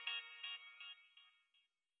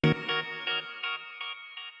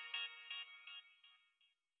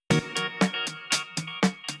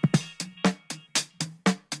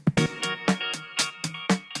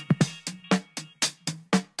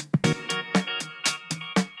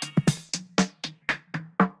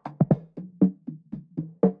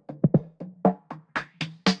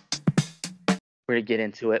we're gonna get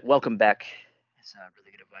into it. Welcome back. It's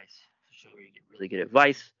really good advice. It's a show where you get really good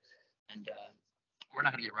advice, and we're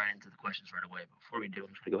not gonna get right into the questions right away. But before we do, I'm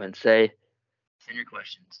just gonna go ahead and say, send your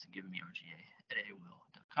questions to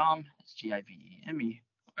givemrga@aol.com. It's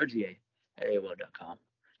GIVEMERGA@aol.com.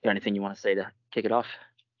 Got anything you want to say to kick it off?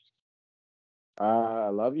 I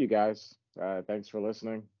love you guys. Thanks for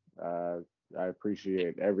listening. I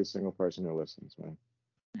appreciate every single person who listens, man.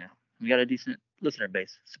 Yeah, we got a decent listener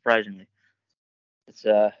base, surprisingly. It's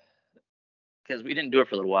because we didn't do it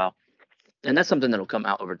for a little while, and that's something that'll come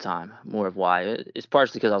out over time. More of why it's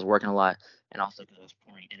partially because I was working a lot, and also because I was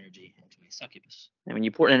pouring energy into a succubus. And when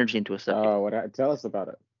you pour energy into a succubus, Tell us about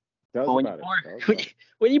it. Tell us well, about it.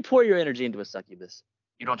 When you pour your energy into a succubus,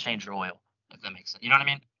 you don't change your oil. If that makes sense, you know what I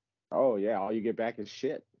mean? Oh yeah, all you get back is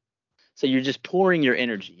shit. So you're just pouring your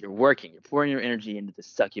energy. You're working. You're pouring your energy into the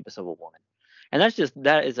succubus of a woman, and that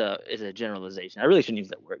is a generalization. I really shouldn't use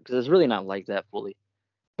that word because it's really not like that fully,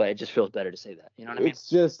 but it just feels better to say that. You know what I mean? It's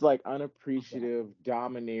just like unappreciative,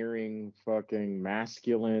 domineering, fucking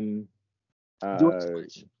masculine. Doing too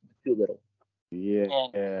much, too little. Yeah.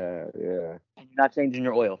 And you're not changing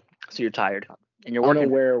your oil, so you're tired, and you're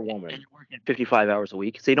unaware woman, and you're working 55 hours a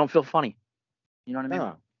week, so you don't feel funny. You know what I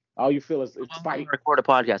mean? All you feel is it's fight. I record a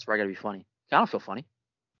podcast where I gotta be funny. I don't feel funny.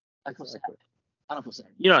 I feel sad. I don't feel sad.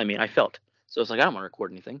 You know what I mean? I felt. So it's like I don't want to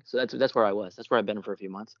record anything. So that's where I was. That's where I've been for a few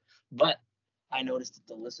months. But I noticed that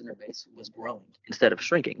the listener base was growing instead of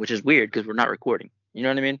shrinking, which is weird because we're not recording. You know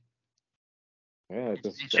what I mean? Yeah,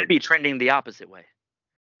 it should be trending the opposite way.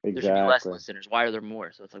 Exactly. There should be less listeners. Why are there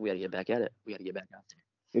more? So it's like we got to get back at it. We got to get back out there.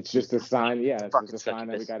 It's just a sign. Yeah, it's just a sign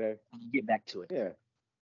that we got to get back to it. Yeah.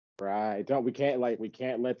 Right. We can't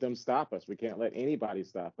let them stop us. We can't let anybody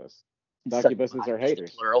stop us. Succubuses are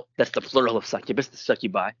haters. That's the plural of succubus, the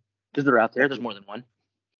succubi. Because they're out there. There's more than one.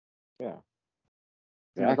 Yeah.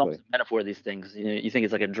 Exactly. It's a metaphor of these things. You know, you think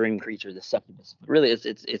it's like a dream creature, the succubus. But really,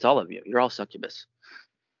 it's all of you. You're all succubus.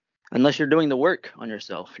 Unless you're doing the work on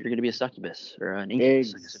yourself, you're going to be a succubus or an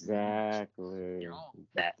incubus. Exactly. You're all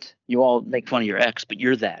that. You all make fun of your ex, but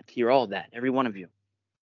you're that. You're all that. Every one of you.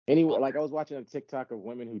 Anyway, like I was watching a TikTok of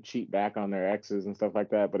women who cheat back on their exes and stuff like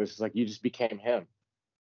that, but it's just like you just became him.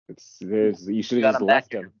 You should have just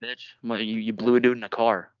left him. Bitch. Well, you blew a dude in a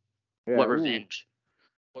car. Yeah, what revenge?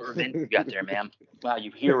 What revenge you got there, ma'am? Wow,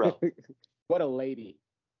 you hero. What a lady.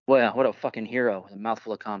 Well, yeah, what a fucking hero with a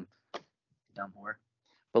mouthful of cum. Dumb whore.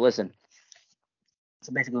 But listen.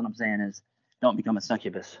 So basically what I'm saying is don't become a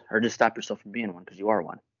succubus or just stop yourself from being one because you are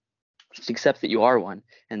one. Just accept that you are one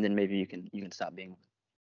and then maybe you can stop being one.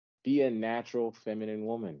 Be a natural feminine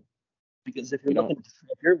woman. Because if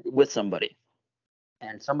you're with somebody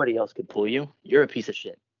and somebody else could pull you, you're a piece of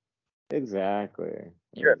shit. Exactly.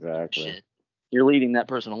 You're a piece of shit. You're leading that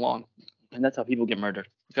person along. And that's how people get murdered.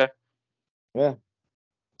 Okay? Yeah.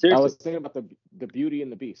 Seriously. I was thinking about the Beauty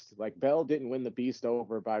and the Beast. Like Belle didn't win the Beast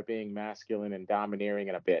over by being masculine and domineering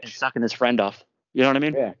and a bitch. And sucking his friend off. You know what I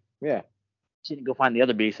mean? Yeah. Yeah. She didn't go find the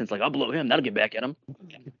other beast and it's like, I'll blow him. That'll get back at him.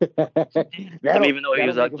 Even though he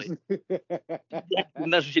was ugly.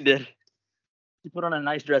 And that's what she did. She put on a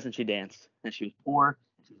nice dress and she danced. And she was poor.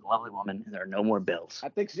 And she was a lovely woman. And there are no more Bells. I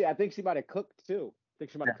think she might have cooked too. I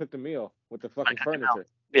think she might have cooked a meal with the fucking furniture.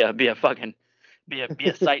 Yeah, be a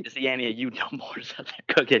sight to see any of you dumb whores out there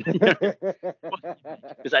cooking.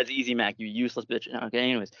 Besides Easy Mac, you useless bitch. Okay,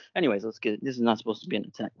 anyways, let's get. This is not supposed to be an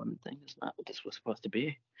attack women thing. It's not what this was supposed to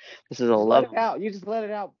be. This is a love. Let it out. You just let it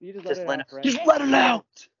out. You just let it out. Just let it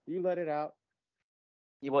out. You let it out.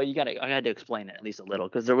 Yeah, well, I had to explain it at least a little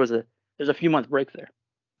because there's a few month break there.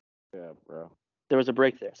 Yeah, bro. There was a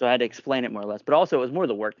break there, so I had to explain it more or less. But also, it was more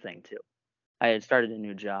the work thing too. I had started a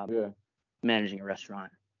new job, managing a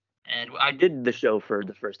restaurant. And I did the show for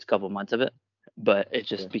the first couple of months of it, but it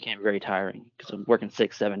just became very tiring because I'm working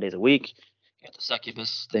 6-7 days a week. You got the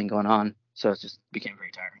succubus thing going on, so it just became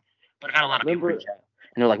very tiring. But I had a lot of people reach out,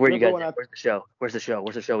 and they're like, "Where are you guys at? Where's the show? Where's the show?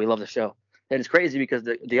 Where's the show? We love the show." And it's crazy because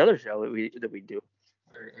the other show that we do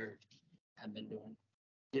or have been doing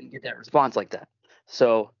didn't get that response like that.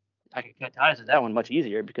 So I could cut ties with that one much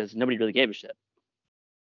easier because nobody really gave a shit.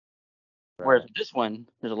 Right. Whereas with this one,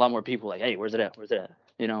 there's a lot more people like, "Hey, where's it at? Where's it at?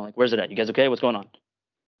 You know, like, where's it at? You guys okay? What's going on?"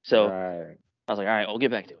 So I was like, all right, we'll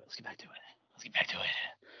get back to it. Let's get back to it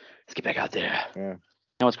out there. Yeah. And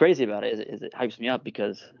what's crazy about it is it hypes me up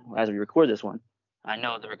because as we record this one, I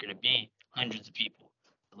know there are going to be hundreds of people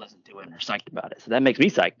that listen to it and are psyched about it. So that makes me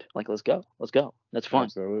psyched. Like, let's go. That's fun.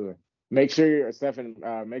 Absolutely. Make sure you're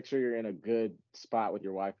in a good spot with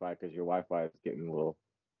your Wi-Fi because your Wi-Fi is getting a little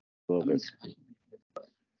bit.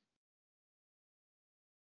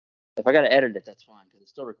 If I got to edit it, that's fine because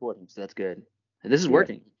it's still recording, so that's good. And this is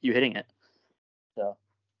working. You hitting it. So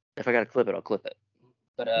if I gotta clip it, I'll clip it.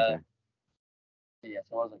 But Okay. yeah.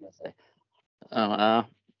 So what was I gonna say?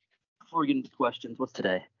 Before we get into questions, what's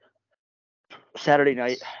today? Saturday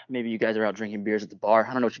night. Maybe you guys are out drinking beers at the bar.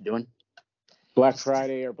 I don't know what you're doing. Black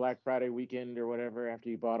Friday or Black Friday weekend or whatever. After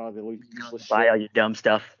you bought all the useless buy shit. all your dumb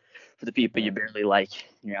stuff for the people you barely like.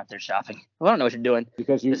 You're out there shopping. Well, I don't know what you're doing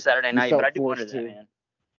Because you this Saturday night, but I do wonder that, to. man.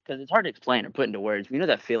 Because it's hard to explain or put into words. You know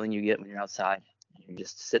that feeling you get when you're outside and you're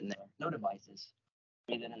just sitting there, no devices,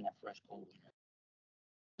 breathing in that fresh cold air.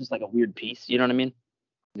 Just like a weird peace. You know what I mean?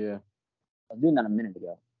 Yeah. I was doing that a minute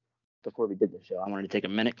ago before we did the show. I wanted to take a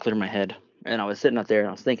minute, clear my head, and I was sitting up there and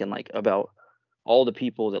I was thinking like about all the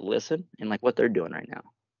people that listen and like what they're doing right now.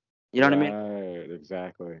 You know what I mean? Right,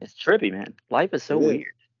 exactly. It's trippy, man. Life is so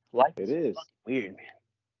weird. Life is weird, man.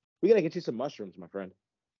 We gotta get you some mushrooms, my friend.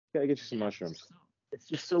 We gotta get you some mushrooms. It's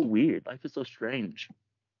just so weird. Life is so strange.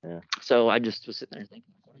 Yeah. So I just was sitting there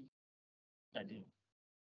thinking, what do I do?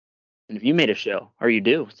 And if you made a show, or you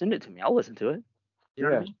do, send it to me. I'll listen to it. You know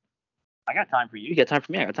what I mean? I got time for you. You got time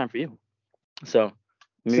for me. I got time for you. So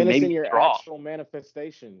send us in your actual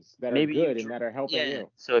manifestations that are good and that are helping you.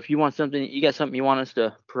 So if you want something, you got something you want us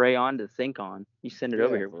to pray on, to think on, you send it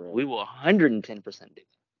over here. We will 110% do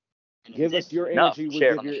that. Give us your energy.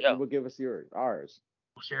 We'll give us ours.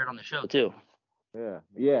 We'll share it on the show too.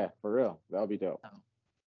 Yeah, for real. That'll be dope.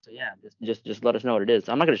 So yeah, just let us know what it is.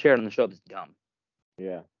 I'm not gonna share it on the show if it's dumb.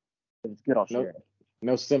 Yeah. If it's good, I'll share it.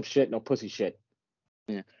 No simp shit, no pussy shit.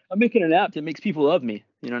 Yeah. I'm making an app that makes people love me.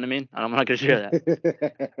 You know what I mean? I'm not gonna share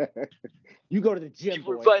that. You go to the gym.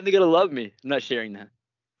 People are finally gonna love me. I'm not sharing that.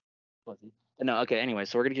 No, okay. Anyway,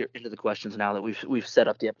 so we're gonna get into the questions now that we've set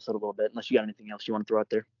up the episode a little bit. Unless you got anything else you want to throw out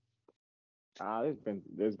there.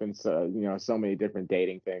 There's been so many different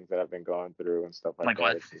dating things that I've been going through and stuff like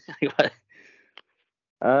that.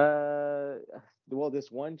 What? Well,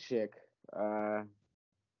 this one chick I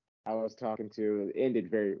was talking to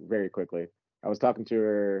ended very, very quickly. I was talking to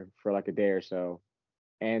her for like a day or so,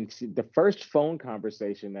 and the first phone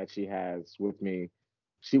conversation that she has with me,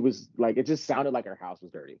 she was like, it just sounded like her house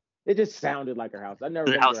was dirty. It just sounded like her house. I've never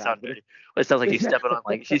been to her house. Dirty. Well, it sounds like she's stepping on,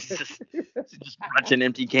 like she's just crunching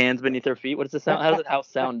empty cans beneath her feet. What does it sound? How does the house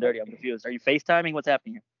sound dirty? I'm confused. Are you FaceTiming? What's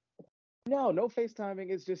happening here? No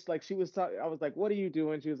FaceTiming. It's just like she was talking. I was like, "What are you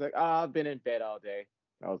doing?" She was like, I've been in bed all day."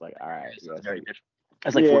 I was like, "All right."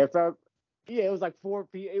 That's like 4 it was like 4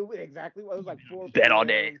 p.m. Exactly. It was like 4 p.m. Bed all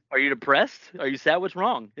day. Are you depressed? Are you sad? What's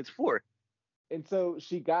wrong? It's 4. And so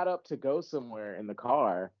she got up to go somewhere in the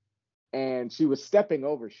car, and she was stepping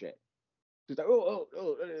over shit. She's like, oh.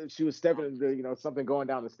 She was stepping into, something going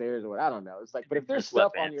down the stairs or what. I don't know. It's like, but if there's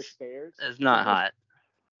stuff on your stairs, it's not hot.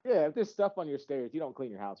 Yeah, if there's stuff on your stairs, you don't clean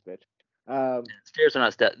your house, bitch. Stairs are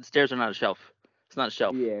not a shelf. It's not a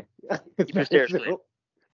shelf. Yeah. Keep your stairs clean.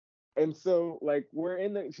 And so, like,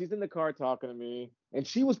 she's in the car talking to me, and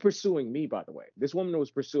she was pursuing me, by the way. This woman was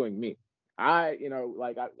pursuing me. I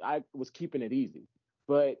was keeping it easy,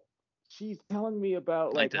 but she's telling me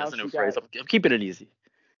about like that's a new phrase. I'm keeping it easy.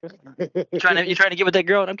 You trying to get with that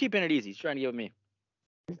girl? And I'm keeping it easy. She's trying to get with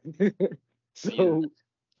me. So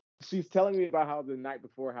she's telling me about how the night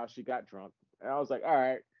before, how she got drunk, and I was like, all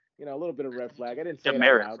right, a little bit of red flag. I didn't say it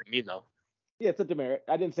out loud. For me though. Yeah, it's a demerit.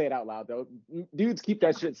 I didn't say it out loud though. Dudes keep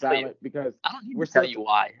that shit silent because I don't need to tell you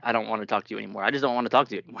why I don't want to talk to you anymore. I just don't want to talk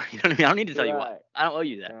to you anymore. You know what I mean? I don't need to tell you why. I don't owe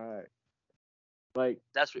you that. Right. Like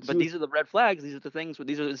but these are the red flags. These are the things.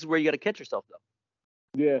 This is where you got to catch yourself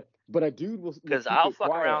though. Yeah, but a dude will because I'll fuck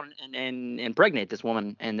around and impregnate this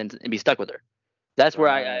woman and be stuck with her. That's where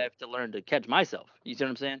I have to learn to catch myself. You see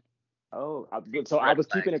what I'm saying? Oh, so I was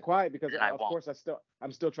keeping it quiet because of course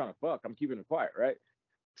I'm still trying to fuck. I'm keeping it quiet, right?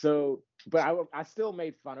 So, but I still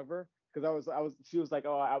made fun of her because she was like,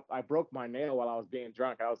 oh, I broke my nail while I was being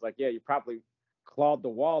drunk. I was like, yeah, you probably clawed the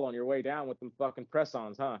wall on your way down with them fucking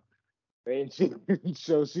press-ons, huh? And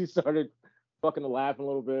she started fucking laughing a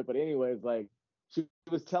little bit. But anyways, like she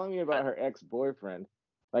was telling me about her ex-boyfriend.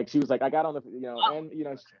 Like she was like, I got on the,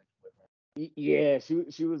 yeah,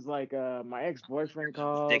 she was like, my ex-boyfriend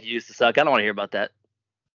called. Dick used to suck. I don't want to hear about that.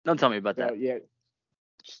 Don't tell me about that. Yeah.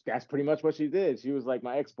 That's pretty much what she did. She was like,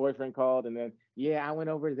 my ex-boyfriend called, and then I went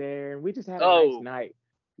over there and we just had a nice night.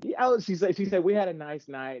 Yeah, she said we had a nice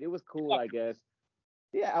night. It was cool, I guess.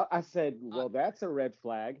 Yeah, I said, well, that's a red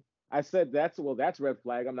flag. I said that's red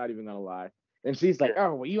flag. I'm not even gonna lie. And she's like,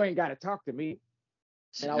 oh, well, you ain't gotta talk to me.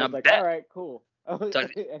 And I was like, all right, cool.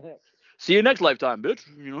 See you next lifetime, bitch.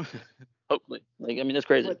 Hopefully. Like, I mean, that's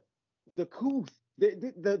crazy. But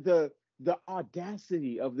the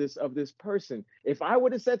audacity of this person. If I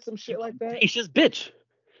would have said some shit like that, he's just bitch.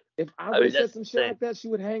 If I would have said some shit like that, she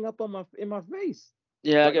would hang up in my face.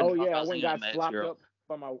 Yeah, like, oh yeah, I went and got slopped up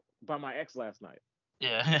by my ex last night.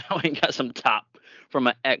 Yeah, I went and got some top from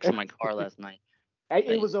my ex in my car last night.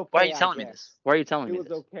 It was okay. Why are you telling me this? Why are you telling me this? It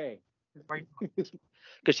was okay.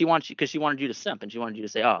 Because she wanted you to simp, and she wanted you to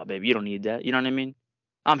say, "Oh, baby, you don't need that." You know what I mean?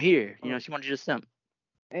 I'm here. You know, she wanted you to simp.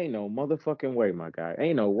 Ain't no motherfucking way, my guy.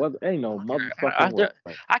 Ain't no motherfucking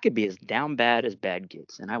way. I could be as down bad as bad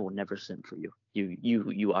gets, and I will never simp for you.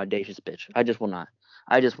 You audacious bitch. I just will not.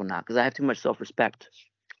 Because I have too much self-respect,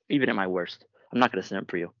 even at my worst. I'm not gonna simp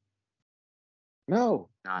for you. No.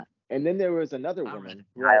 Not. And then there was another woman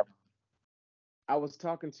who I was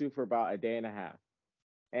talking to for about a day and a half.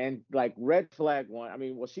 And like red flag one, I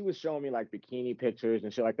mean, well, she was showing me like bikini pictures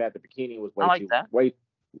and shit like that. The bikini was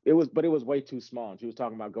it was way too small. And she was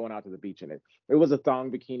talking about going out to the beach in it. It was a thong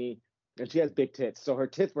bikini, and she has big tits, so her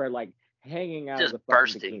tits were like hanging out of the fucking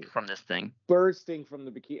bursting bikini. From this thing. Bursting from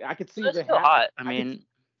the bikini. I could see the hot.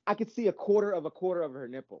 I could see a quarter of her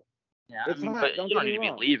nipple. Yeah, it's hot. But you don't need to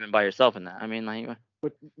be leaving by yourself in that. I mean, like.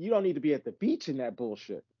 But you don't need to be at the beach in that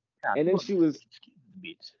bullshit. Yeah, and then she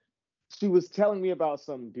was telling me about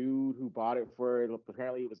some dude who bought it for her.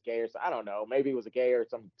 Apparently he was gay or something. I don't know. Maybe it was a gay or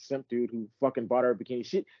some simp dude who fucking bought her a bikini.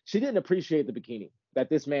 She didn't appreciate the bikini that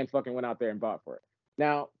this man fucking went out there and bought for her.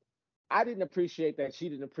 Now, I didn't appreciate that. She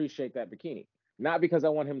didn't appreciate that bikini. Not because I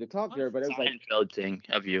want him to talk to her, but it was like thing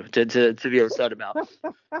of you to be upset about.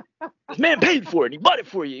 This man paid for it. He bought it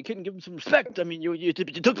for you. You couldn't give him some respect. I mean, you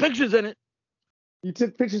took pictures in it. You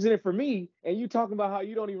took pictures in it for me, and you talking about how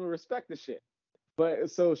you don't even respect the shit.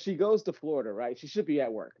 But so she goes to Florida, right? She should be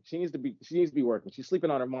at work. She needs to be working. She's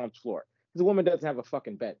sleeping on her mom's floor. This woman doesn't have a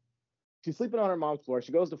fucking bed. She's sleeping on her mom's floor.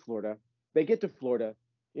 She goes to Florida. They get to Florida.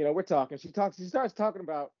 You know, we're talking. She starts talking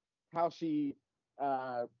about how she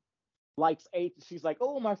likes she's like,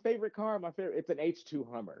 oh, my favorite car, it's an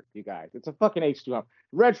H2 Hummer, you guys. It's a fucking H2 Hummer.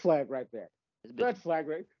 Red flag right there. Red flag,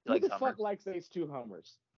 right? Who the fuck likes H2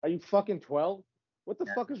 Hummers? Are you fucking 12? What the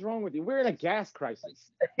fuck is wrong with you? We're in a gas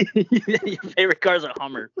crisis. Your favorite car's a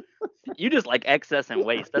Hummer. You just like excess and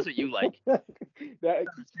waste. That's what you like. I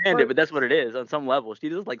understand it, but that's what it is on some level. She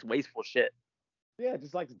just likes wasteful shit. Yeah,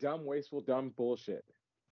 just likes dumb, wasteful, dumb bullshit.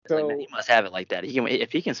 So like, man, he must have it like that.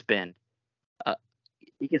 If he can spend,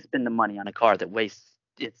 the money on a car that wastes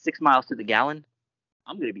 6 miles to the gallon.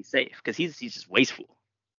 I'm gonna be safe because he's just wasteful.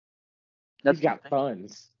 He's got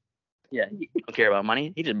funds. Yeah, he don't care about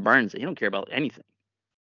money. He just burns it. He don't care about anything.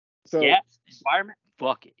 So environment,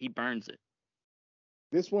 fuck it. He burns it.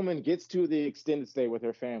 This woman gets to the extended stay with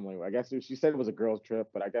her family. I guess she said it was a girls' trip,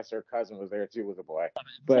 but I guess her cousin was there too, was a boy.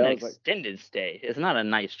 But it's an extended stay. It's not a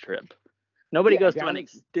nice trip. Nobody goes to an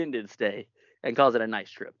extended stay and calls it a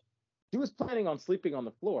nice trip. She was planning on sleeping on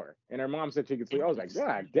the floor, and her mom said she could sleep. I was like,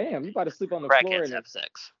 God damn, you about to sleep on the floor and have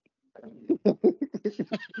sex.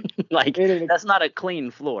 Like that's not a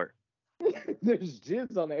clean floor. There's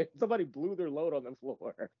jizz on there. Somebody blew their load on the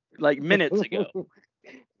floor. Like minutes ago.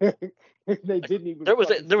 They didn't even. There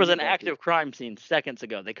was an active crime scene seconds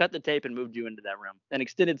ago. They cut the tape and moved you into that room. An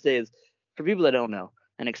extended stay is, for people that don't know,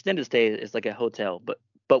 an extended stay is like a hotel,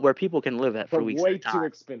 but where people can live for weeks at a time. Way too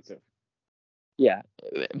expensive. Yeah,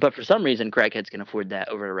 but for some reason, crackheads can afford that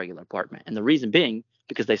over a regular apartment, and the reason being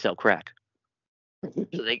because they sell crack.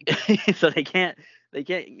 So they can't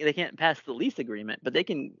pass the lease agreement, but they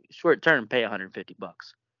can short term pay $150.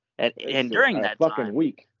 And during that fucking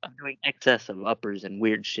week of doing excess of uppers and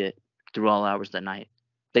weird shit through all hours of the night,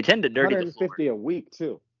 they tend to dirty the floor. $150 a week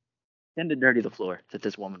too. Tend to dirty the floor that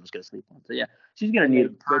this woman was gonna sleep on. So yeah, she's gonna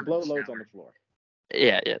need. They blow loads on the floor.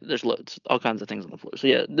 Yeah, there's loads, all kinds of things on the floor. So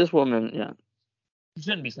yeah, this woman, she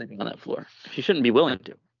shouldn't be sleeping on that floor. She shouldn't be willing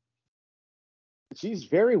to. She's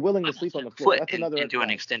very willing to sleep on the floor. That's another into an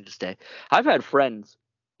extended stay. I've had friends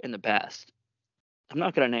in the past. I'm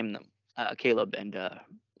not gonna name them. Caleb and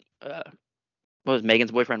what was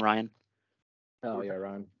Megan's boyfriend, Ryan? Oh yeah,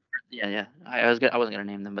 Ryan. Yeah. I wasn't gonna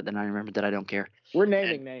name them, but then I remembered that I don't care. We're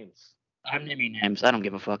naming names. I'm naming names. I don't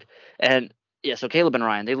give a fuck. And yeah, so Caleb and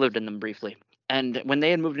Ryan, they lived in them briefly. And when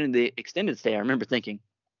they had moved into the extended stay, I remember thinking,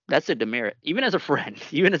 that's a demerit. Even as a friend,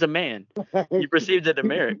 even as a man, you perceived a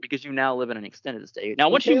demerit because you now live in an extended stay. Now,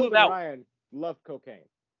 once you move out, Ryan loved cocaine.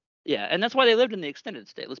 Yeah, and that's why they lived in the extended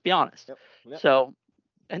stay. Let's be honest. Yep. So,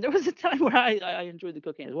 and there was a time where I enjoyed the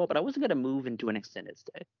cocaine as well, but I wasn't gonna move into an extended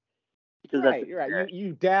stay. Because you're right.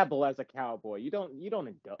 You dabble as a cowboy. You don't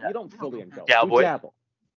fully indulge. Cowboy. You dabble.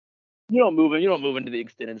 You don't move into the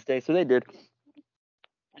extended stay. So they did.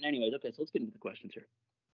 And anyways, okay, so let's get into the questions here.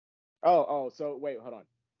 Oh, so wait, hold on.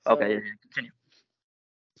 So, okay, continue.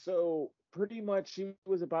 So pretty much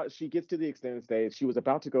she gets to the extended stay. She was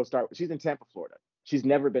about to go start. She's in Tampa, Florida. She's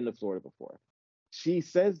never been to Florida before. She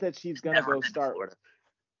says that she's gonna go start.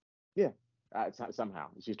 Yeah, somehow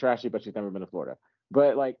she's trashy, but she's never been to Florida.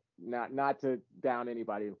 But like, not to down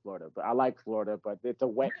anybody in Florida, but I like Florida, but it's a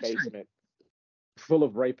wet basement full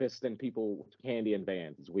of rapists and people with candy and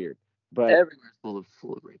vans. It's weird, but everywhere's full of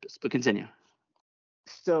rapists. But continue.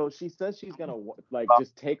 So she says she's gonna like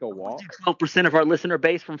just take a walk. 12% of our listener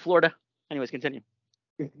base from Florida. Anyways, continue.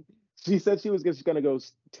 She said she's gonna go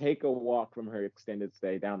take a walk from her extended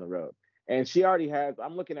stay down the road, and she already has.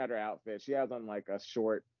 I'm looking at her outfit. She has on like a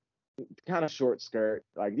kind of short skirt.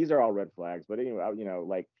 Like these are all red flags. But anyway,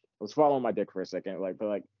 like I was following my dick for a second.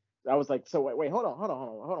 But I was like, so wait, hold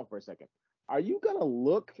on for a second. Are you gonna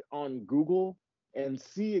look on Google and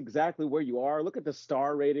see exactly where you are? Look at the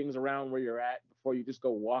star ratings around where you're at before you just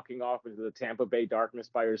go walking off into the Tampa Bay darkness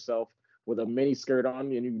by yourself with a mini skirt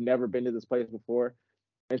on and you've never been to this place before.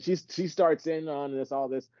 And she starts in on all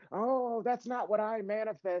this. Oh, that's not what I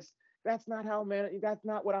manifest. That's not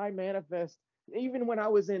what I manifest. Even when I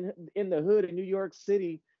was in the hood in New York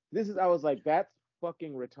City, I was like, that's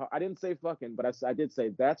fucking retarded. I didn't say fucking, but I did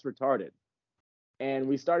say that's retarded. And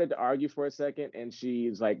we started to argue for a second, and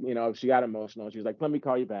she's like, she got emotional. She was like, let me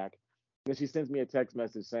call you back. And then she sends me a text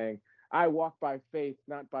message saying, I walk by faith,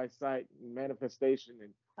 not by sight, manifestation.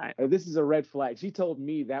 And this is a red flag. She told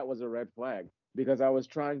me that was a red flag because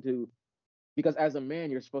because as a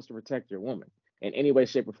man, you're supposed to protect your woman in any way,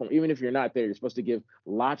 shape, or form. Even if you're not there, you're supposed to give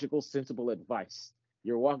logical, sensible advice.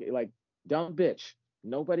 You're walking like, dumb bitch.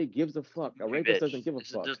 Nobody gives a fuck. A rapist doesn't give a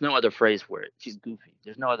fuck. There's no other phrase for it. She's goofy.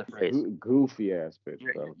 There's no other phrase. Goofy ass bitch,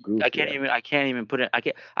 bro. Goofy. I can't even put it.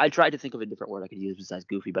 I tried to think of a different word I could use besides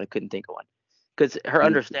goofy, but I couldn't think of one. Because her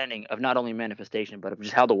understanding of not only manifestation, but of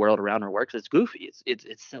just how the world around her works, it's goofy. It's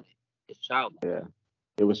silly. It's childish. Yeah,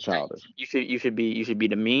 it was childish. You should be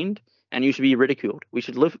demeaned and you should be ridiculed. We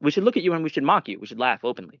should look at you and we should mock you. We should laugh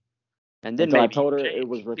openly. And then maybe I told her it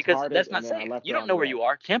was retarded because that's not safe. You don't know where you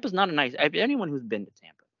are. Tampa's not a nice. Anyone who's been to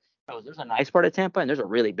Tampa knows there's a nice part of Tampa and there's a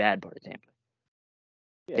really bad part of Tampa.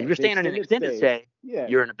 Yeah, if you're staying in an extended stay,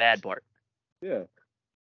 you're in a bad part. Yeah,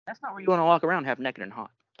 that's not where you want to walk around half naked and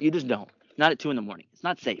hot. You just don't. Not at 2 a.m. It's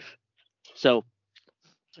not safe. So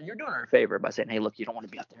you're doing her a favor by saying, hey, look, you don't want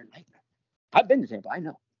to be out there at night. I've been to Tampa. I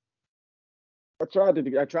know. I tried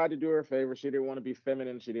to do her a favor. She didn't want to be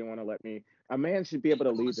feminine. She didn't want to let me. A man should be able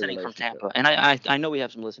to leave the relationship. From Tampa, and I know we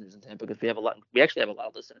have some listeners in Tampa because we actually have a lot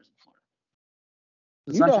of listeners in Florida.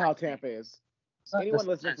 You know how Tampa is. Anyone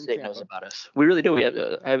listening from Tampa knows about us. We really do. We have.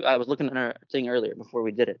 I was looking at our thing earlier before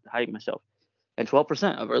we did it, hyping myself, and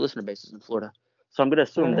 12% of our listener base is in Florida. So I'm going to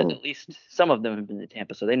assume that at least some of them have been to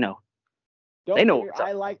Tampa, so they know. They know what's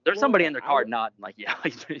up. There's somebody in their car nodding like, yeah,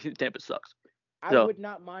 Tampa sucks. I would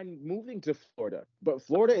not mind moving to Florida, but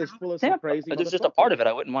Florida is full of some crazy. There's just a part of it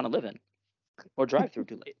I wouldn't want to live in or drive through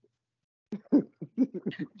too late.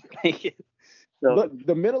 Look,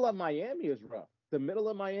 the middle of Miami is rough. The middle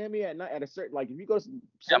of Miami at night, at a certain, like if you go to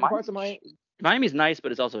certain parts of Miami. Miami's nice,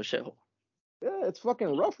 but it's also a shithole. Yeah, it's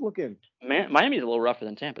fucking rough looking. Miami's a little rougher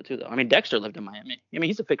than Tampa too, though. I mean, Dexter lived in Miami. I mean,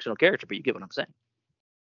 he's a fictional character, but you get what I'm saying.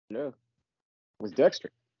 Yeah, it was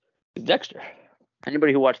Dexter. Dexter.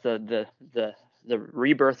 Anybody who watched the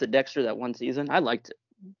rebirth of Dexter that one season, I liked it.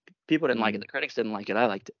 People didn't like it. The critics didn't like it. I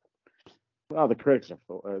liked it. Well, the critics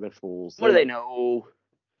they're fools. What do they know?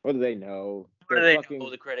 What do they know? What do they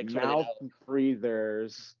know? The critics mouth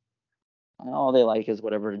freezers. All they like is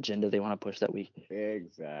whatever agenda they want to push that week.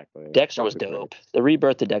 Exactly. Dexter was dope. The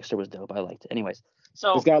rebirth of Dexter was dope. I liked it. Anyways,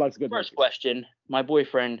 so this guy likes good first question. My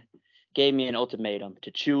boyfriend gave me an ultimatum to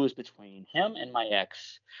choose between him and my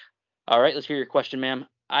ex. All right, let's hear your question, ma'am.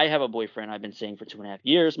 I have a boyfriend I've been seeing for 2.5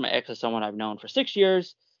 years. My ex is someone I've known for 6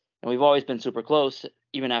 years, and we've always been super close.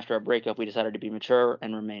 Even after our breakup, we decided to be mature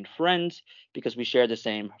and remain friends because we share the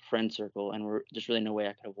same friend circle, and there's really no way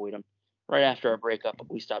I could avoid him. Right after our breakup,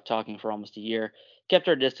 we stopped talking for almost a year, kept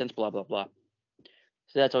our distance, blah, blah, blah.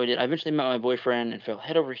 So that's all we did. I eventually met my boyfriend and fell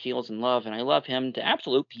head over heels in love, and I love him to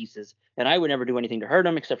absolute pieces. And I would never do anything to hurt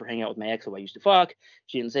him except for hang out with my ex who I used to fuck.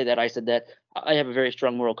 She didn't say that. I said that. I have a very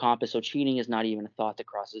strong moral compass, so cheating is not even a thought that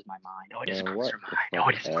crosses my mind. Oh, it doesn't cross your mind. Oh,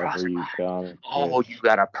 it doesn't cross your mind. Oh, you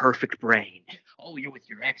got a perfect brain. Oh, you're with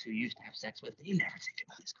your ex who you used to have sex with. You never think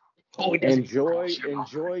about this. Oh, it doesn't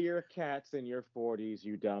enjoy your cats in your 40s,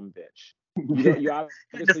 you dumb bitch. You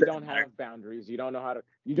obviously don't have boundaries. You don't know how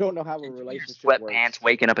a relationship works. Sweatpants,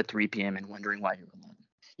 waking up at 3 p.m. and wondering why you're alone.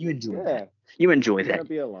 You enjoy that. You enjoy that. You're gonna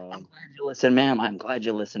be alone. I'm glad you listen, ma'am. I'm glad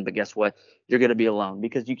you listen. But guess what? You're gonna be alone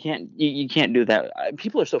because you can't do that.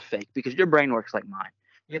 People are so fake because your brain works like mine.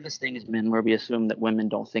 We have this thing as men where we assume that women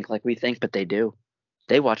don't think like we think, but they do.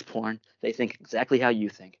 They watch porn. They think exactly how you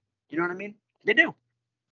think. You know what I mean? They do.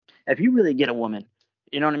 If you really get a woman,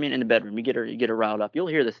 you know what I mean, in the bedroom, you get her riled up, you'll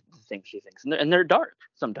hear the things she thinks, and they're dark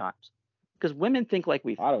sometimes, because women think like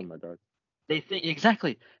we think. I don't know, dark. They think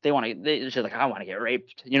exactly. She's like, I want to get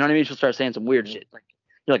raped. You know what I mean? She'll start saying some weird shit. Like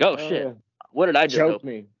you're like, oh shit, yeah. What did I do? Choke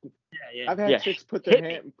me. Yeah. I've had chicks put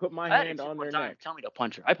my hand on their neck. Tell me to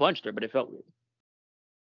punch her. I punched her, but it felt weird.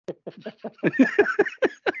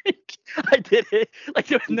 I did it. Like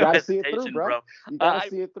there was you no gotta hesitation, see it through, bro. You gotta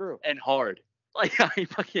see it through. And hard. Like I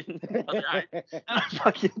fucking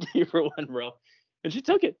gave her one, bro. And she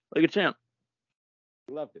took it like a champ.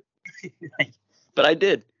 Loved it. But I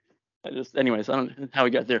did. Anyways, I don't know how we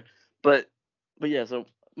got there. But yeah, so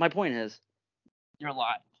my point is, you're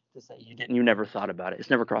lying to say you never thought about it. It's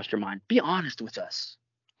never crossed your mind. Be honest with us.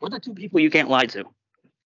 We're the two people you can't lie to.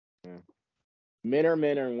 Yeah. Men are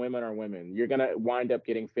men and women are women. You're gonna wind up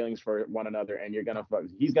getting feelings for one another, and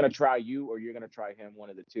he's gonna try you or you're gonna try him, one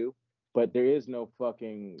of the two. But there is no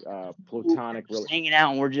fucking platonic relationship. Hanging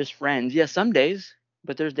out and we're just friends. Yeah, some days.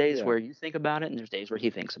 But there's days where you think about it, and there's days where he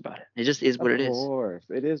thinks about it. It just is what it is. Of course,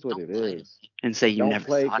 it is what it is. And say you never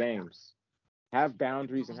play games. Have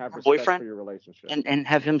boundaries and have respect for your relationship. And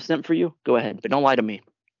have him simp for you. Go ahead, but don't lie to me.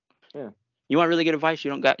 Yeah. You want really good advice?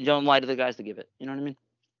 You don't lie to the guys to give it. You know what I mean?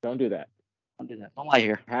 Don't do that. Don't do that. Don't lie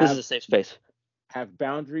here. This is a safe space. Have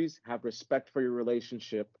boundaries. Have respect for your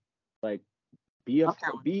relationship. Like in your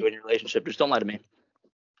relationship. Just don't lie to me.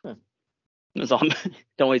 Huh. That's all.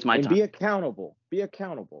 Don't waste my time. Be accountable. Be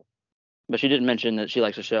accountable. But she didn't mention that she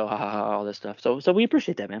likes the show, all this stuff. So we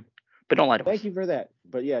appreciate that, man. But don't lie to us. Thank you for that.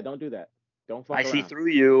 But yeah, don't do that. Don't fuck around. I see through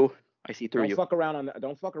you. Don't fuck around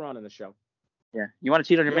don't fuck around in the show. Yeah. You want to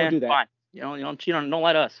cheat on your man? Fine. You don't cheat on. Don't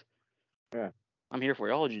lie to us. Yeah. I'm here for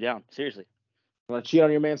you. I'll hold you down. Seriously. You want to cheat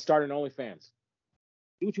on your man? Start an OnlyFans.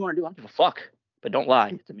 Do what you want to do. I don't give a fuck. But don't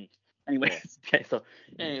lie to me. Anyways, okay. So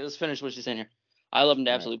let's finish what she's saying here. I love him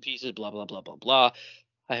to absolute pieces, blah, blah, blah, blah, blah.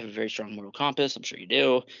 I have a very strong moral compass. I'm sure you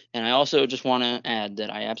do. And I also just want to add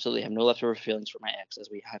that I absolutely have no leftover feelings for my ex, as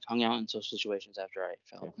we have hung out in social situations after I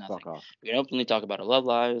felt nothing. We can openly talk about our love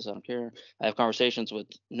lives. I don't care. I have conversations with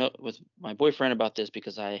my boyfriend about this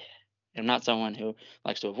because I am not someone who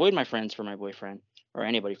likes to avoid my friends for my boyfriend, or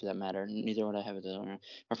anybody for that matter. Neither would I have it.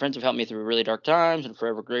 My friends have helped me through really dark times, and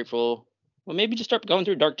forever grateful. Well, maybe just start going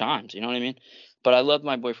through dark times. You know what I mean? But I love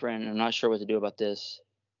my boyfriend, and I'm not sure what to do about this.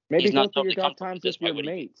 Maybe he's not totally your dark times with your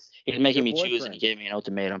mates. He's making me choose, and he gave me an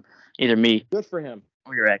ultimatum. Either me. Good for him.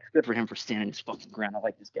 Or your ex. Good for him for standing his fucking ground. I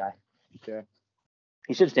like this guy. Yeah.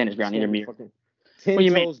 He should stand his ground. Either me or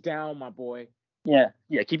 10 toes down, my boy. Yeah.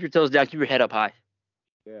 Yeah. Keep your toes down. Keep your head up high.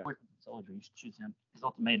 Yeah. Soldier, you should choose him. His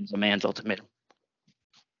ultimatum's a man's ultimatum.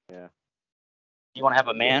 Yeah. You want to have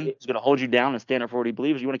a man who's going to hold you down and stand up for what he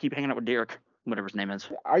believes? You want to keep hanging out with Derek, whatever his name is.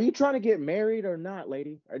 Are you trying to get married or not,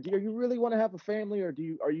 lady? Are you really want to have a family, or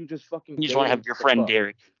are you just fucking? You just want to have your friend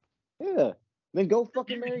Derek. Yeah. Then go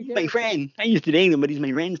fucking marry Derek. My friend. I used to date him, but he's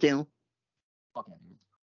my friend still. Fucking.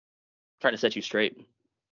 Trying to set you straight.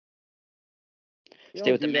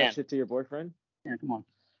 Stay with the man. That shit to your boyfriend. Yeah, come on.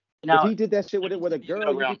 Now, if he did that shit with a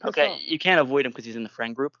girl, you'd be pissed off. You can't avoid him because he's in the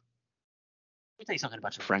friend group. Let me tell you something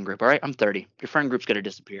about your friend group, all right? I'm 30. Your friend group's going to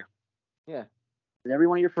disappear. Yeah. And every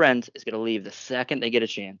one of your friends is going to leave the second they get a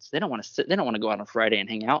chance. They don't want to They don't want to go out on Friday and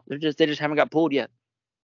hang out. They just haven't got pulled yet.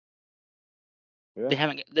 Yeah. They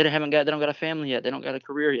don't got a family yet. They don't got a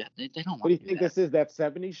career yet. They don't want. What do you think this is? That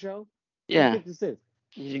 70s show? Yeah. What do you think this is?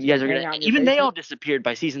 You guys are gonna. Even they all disappeared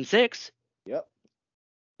by season 6. Yep.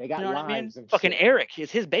 They got lives and fucking shit. Eric.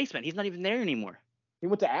 It's his basement. He's not even there anymore. He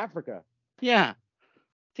went to Africa. Yeah.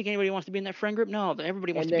 Think anybody wants to be in that friend group? No,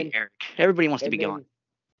 everybody wants to be Eric. Everybody wants to be gone.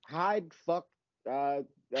 Hyde fucked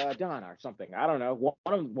Donna or something. I don't know. One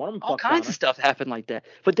of them. All kinds of stuff happened like that.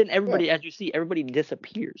 But then everybody, as you see, everybody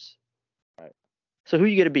disappears. Right. So who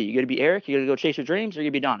you gonna be? You gonna be Eric? You gonna go chase your dreams, or you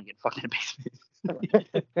gonna be Donna get fucked in the basement?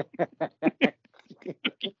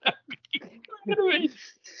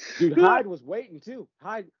 Dude, Hyde was waiting too.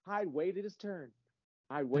 Hyde waited his turn.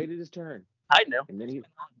 I know. And then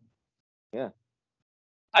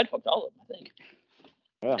I'd fucked all of them, I think.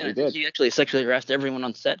 Yeah, he did. He actually sexually harassed everyone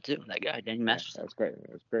on set too. That guy, Danny Masterson. That's great.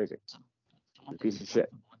 That's crazy. A piece of shit.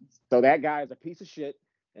 So that guy is a piece of shit,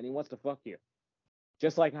 and he wants to fuck you,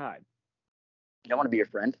 just like Hyde. You don't want to be your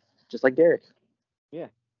friend, just like Derek. Yeah.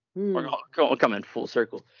 We're coming full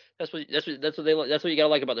circle. That's what you gotta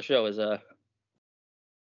like about the show is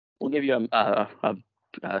we'll give you a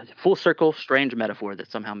full circle strange metaphor that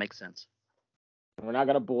somehow makes sense. We're not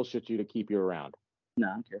gonna bullshit you to keep you around. No,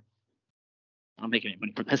 I don't care. I don't make any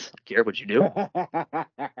money from this. I don't care what you do.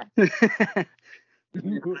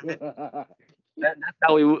 That's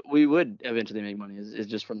how we would eventually make money is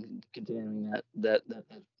just from continuing that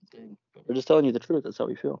thing. But we're just telling you the truth. That's how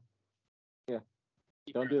we feel. Yeah.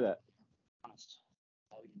 Don't do that. Honest.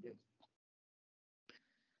 That's all we can do.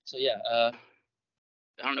 So yeah, I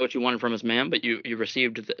don't know what you wanted from us, ma'am, but you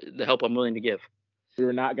received the help I'm willing to give. We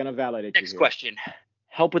were not gonna validate you. Next question.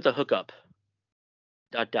 Help with the hookup. ...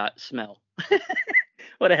 Smell.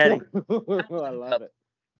 What a heading. I love it. ...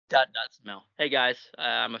 Smell. Hey guys,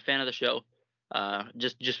 I'm a fan of the show.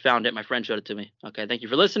 Just found it. My friend showed it to me. Okay, thank you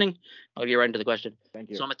for listening. I'll get right into the question. Thank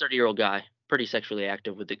you. So I'm a 30-year-old guy, pretty sexually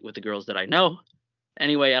active with the girls that I know.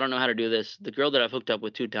 Anyway, I don't know how to do this. The girl that I've hooked up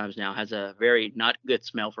with 2 times now has a very not good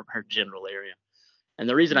smell from her general area. And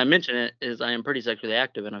the reason I mention it is I am pretty sexually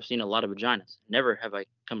active and I've seen a lot of vaginas. Never have I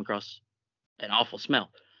come across an awful smell.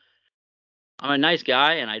 I'm a nice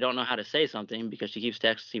guy and I don't know how to say something because she keeps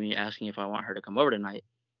texting me asking if I want her to come over tonight.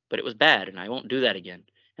 But it was bad and I won't do that again.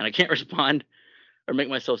 And I can't respond or make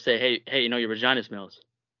myself say, hey, your vagina smells.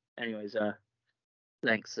 Anyways,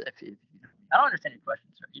 thanks. I don't understand your question,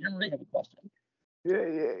 sir. You don't really have a question.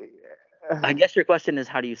 Yeah. I guess your question is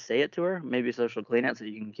how do you say it to her? Maybe so she'll clean it so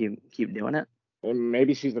you can keep doing it. And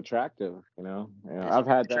maybe she's attractive, I've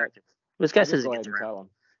had that. This guy says he gets around.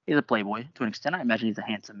 He's a playboy to an extent. I imagine he's a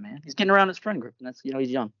handsome man. He's getting around his friend group, and that's he's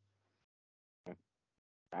young.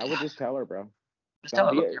 I would just tell her, bro. Just tell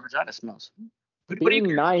her, look, your vagina smells. What do you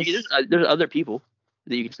care? Nice. There's other people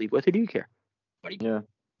that you can sleep with. Who do you care? Yeah.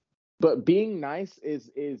 But being nice is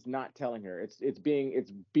not telling her. It's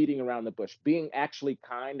beating around the bush. Being actually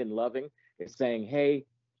kind and loving is saying, "Hey,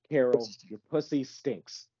 Carol, your pussy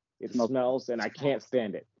stinks. It smells, and I can't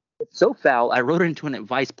stand it. It's so foul. I wrote it into an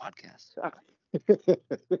advice podcast.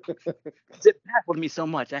 It baffled me so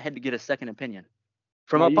much. I had to get a second opinion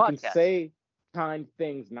from a podcast. You can say kind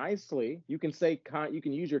things nicely. You can say you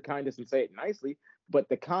can use your kindness and say it nicely. But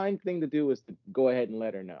the kind thing to do is to go ahead and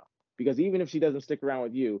let her know. Because even if she doesn't stick around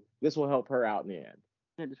with you, this will help her out in the end.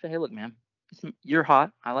 Yeah, just say, hey, look, man, you're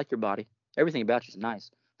hot. I like your body. Everything about you is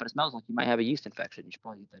nice. But it smells like you might have a yeast infection. You should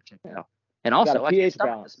probably get that checked out. And also, I can't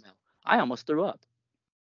stomach the smell. I almost threw up.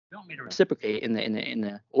 You want me to reciprocate in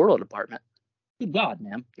the oral department? Good God,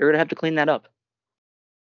 man. You're going to have to clean that up.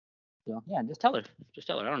 So, yeah, just tell her. Just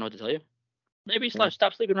tell her. I don't know what to tell you. Maybe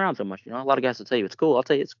stop sleeping around so much. A lot of guys will tell you it's cool. I'll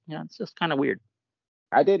tell you it's just kind of weird.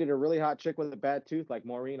 I dated a really hot chick with a bad tooth, like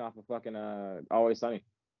Maureen off of fucking Always Sunny.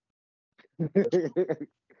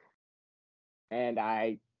 And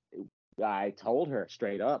I told her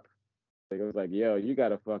straight up. It was like, yo, you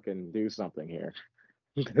gotta fucking do something here.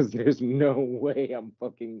 Because there's no way I'm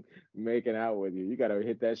fucking making out with you. You gotta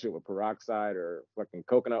hit that shit with peroxide or fucking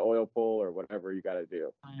coconut oil pull or whatever you gotta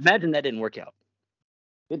do. I imagine that didn't work out.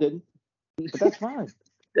 It didn't. But that's fine.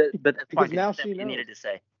 But that's because fine. Now she knows. You needed to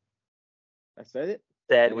say. I said it.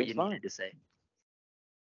 Said what you needed to say.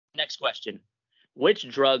 Next question. Which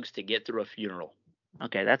drugs to get through a funeral?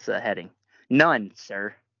 Okay, that's a heading. None,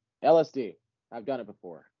 sir. LSD. I've done it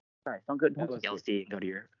before. All right, don't go to LSD and go to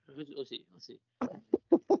your. Let's see.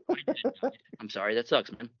 I'm sorry, that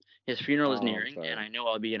sucks, man. His funeral is nearing, and I know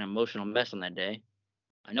I'll be an emotional mess on that day.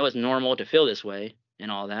 I know it's normal to feel this way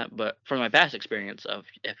and all that, but from my past experience of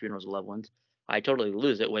funerals of loved ones, I totally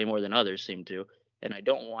lose it way more than others seem to, and I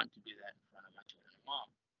don't want to do that in front of my children and mom.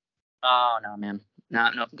 Oh, no, man. No,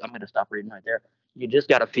 I'm going to stop reading right there. You just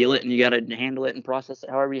got to feel it, and you got to handle it and process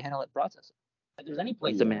it however you handle it, process it. If there's any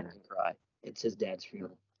place a man can cry, it's his dad's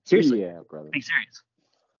funeral. Seriously. Yeah, brother. Be serious.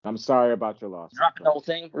 I'm sorry about your loss. Dropping the whole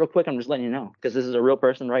thing real quick. I'm just letting you know because this is a real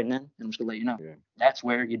person writing in. I'm just gonna let you know. Yeah. That's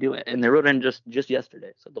where you do it. And they wrote in just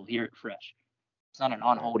yesterday, so they'll hear it fresh. It's not an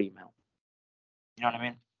on-hold email. You know what I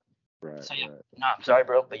mean? Right. So yeah, no, I'm sorry,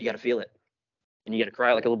 bro, but you got to feel it, and you got to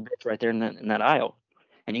cry like a little bitch right there in that aisle,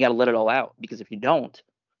 and you got to let it all out because if you don't,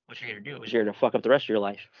 what you're gonna do is you're gonna fuck up the rest of your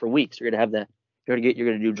life for weeks. You're gonna have that. You're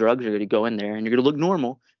gonna do drugs. You're gonna go in there, and you're gonna look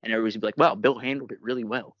normal, and everybody's gonna be like, "Wow, Bill handled it really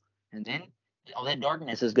well," and then all that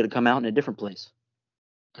darkness is going to come out in a different place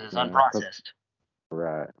because it's unprocessed.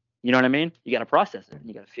 Right. You know what I mean? You got to process it. And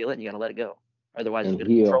you got to feel it. And you got to let it go. Otherwise, it's going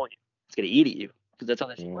to control you. It's going to eat at you because that's how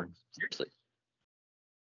that shit works. Seriously.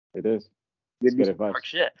 It is. It's good advice.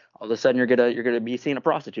 Shit. All of a sudden, you're gonna be seeing a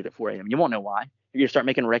prostitute at 4 a.m. You won't know why. You're gonna start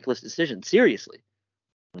making reckless decisions. Seriously.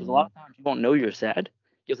 Because a lot of times you won't know you're sad.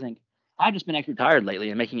 You'll think, I've just been extra tired lately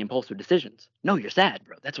and making impulsive decisions. No, you're sad,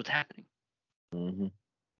 bro. That's what's happening. Mm-hmm.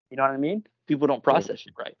 You know what I mean? People don't process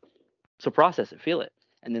it right. So process it, feel it,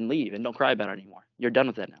 and then leave and don't cry about it anymore. You're done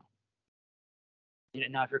with that now.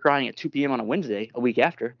 Now, if you're crying at 2 p.m. on a Wednesday, a week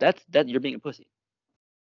after, that you're being a pussy.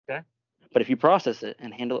 Okay? But if you process it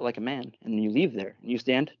and handle it like a man, and you leave there, and you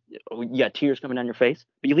stand, you got tears coming down your face,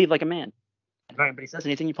 but you leave like a man. And if anybody says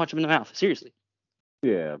anything, you punch them in the mouth. Seriously.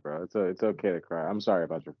 Yeah, bro. It's okay to cry. I'm sorry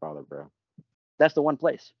about your father, bro. That's the one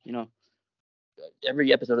place,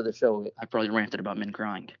 every episode of the show, I probably ranted about men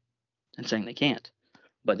crying and saying they can't.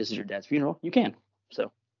 But this is your dad's funeral. You can.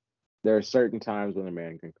 So there are certain times when a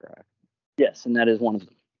man can cry. Yes, and that is one of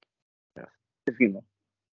them. Yeah. The funeral.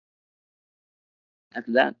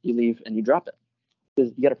 After that, you leave and you drop it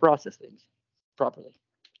because you got to process things properly.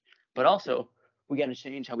 But also, we got to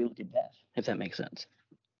change how we look at death, if that makes sense.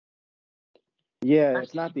 Yeah,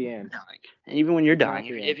 it's not the end. And even when you're dying,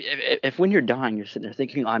 if when you're dying, you're sitting there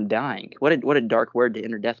thinking, "I'm dying." What a dark word to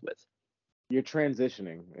enter death with. You're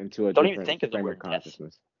transitioning into a Don't different even think of the frame word of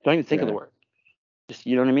consciousness. Death. Don't even think of the word. Just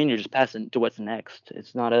you know what I mean. You're just passing to what's next.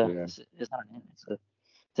 It's not a. Yeah. It's not an end.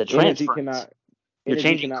 It's a transfer. You're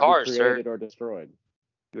changing cars, be sir. Or destroyed.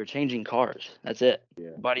 You're changing cars. That's it.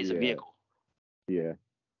 Yeah. Body's a vehicle. Yeah.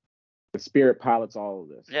 The spirit pilots all of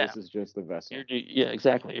this. Yeah. This is just the vessel. Yeah,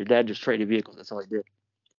 exactly. Your dad just traded vehicles. That's all he did.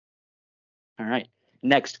 All right.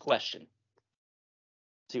 Next question.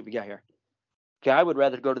 Let's see what we got here. Okay, I would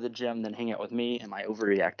rather go to the gym than hang out with me. Am I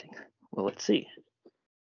overreacting? Well, let's see.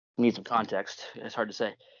 We need some context. It's hard to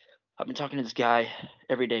say. I've been talking to this guy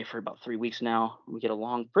every day for about 3 weeks now. We get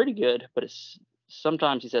along pretty good, but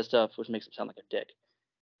sometimes he says stuff which makes him sound like a dick.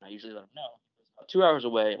 I usually let him know. He was about 2 hours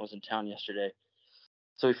away and was in town yesterday.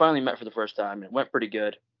 So we finally met for the first time, and it went pretty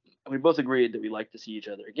good. And we both agreed that we'd like to see each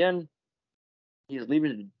other again. He was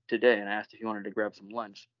leaving today, and I asked if he wanted to grab some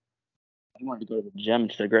lunch. He wanted to go to the gym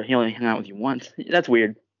instead of he only hung out with you once. That's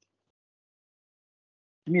weird.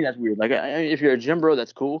 To me, that's weird. Like, if you're a gym bro,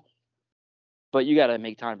 that's cool. But you got to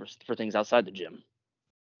make time for things outside the gym.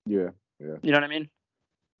 Yeah. You know what I mean?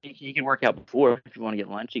 You can work out before if you want to get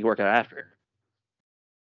lunch. You can work out after.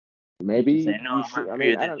 Maybe say, no, I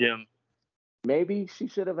mean, I don't, gym. Maybe she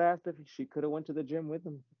should have asked if she could have went to the gym with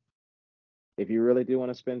him. If you really do want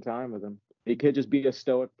to spend time with him, he could just be a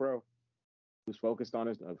stoic bro who's focused on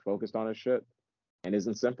his shit and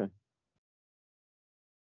isn't simping.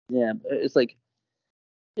 Yeah, it's like,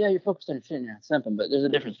 yeah, you're focused on your shit and you're not simping, but there's a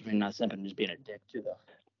difference between not simping and just being a dick too, though.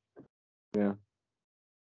 Yeah.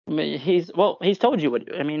 I mean, he's told you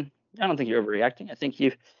what. I mean, I don't think you're overreacting. I think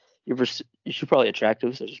you're probably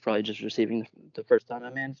attractive, so she's probably just receiving the first time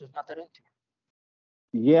a man's just not that into her.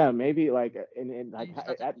 Yeah, maybe like and like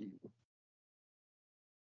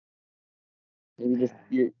maybe just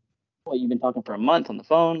you've been talking for a month on the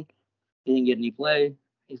phone. He didn't get any play.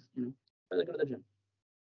 He's really go to the gym.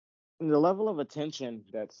 The level of attention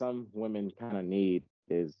that some women kind of need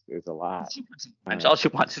is a lot. All she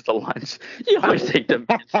wants is the lunch. You always take them.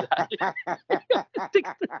 The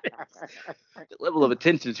level of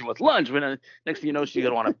attention she wants lunch. When next thing you know, she's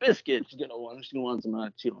gonna want a biscuit. She's gonna want some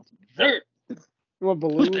dessert. You want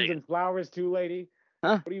balloons and flowers too, lady?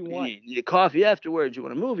 Huh? What do you want? You need coffee afterwards. You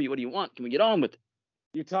want a movie? What do you want? Can we get on with it?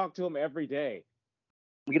 You talk to him every day.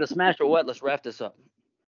 We get a smash or what? Let's wrap this up.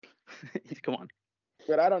 Come on.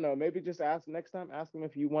 But I don't know. Maybe just ask next time. Ask him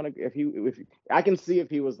if you want to. If I can see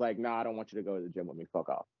if he was like, "No, I don't want you to go to the gym with me. Fuck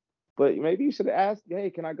off." But maybe you should ask,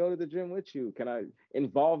 "Hey, can I go to the gym with you? Can I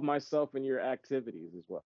involve myself in your activities as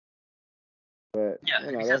well?" But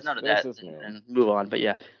yeah, he says no to that and move on. But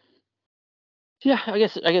yeah, I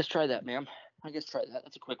guess try that, ma'am. I guess try that.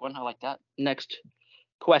 That's a quick one. I like that. Next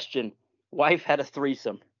question: Wife had a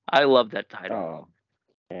threesome. I love that title. Oh.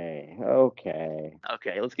 Okay.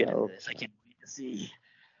 Let's get into this. I can't wait to see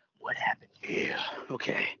what happened here.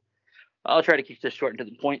 Okay. I'll try to keep this short and to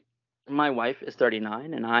the point. My wife is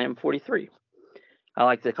 39 and I am 43. I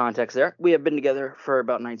like the context there. We have been together for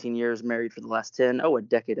about 19 years, married for the last 10. A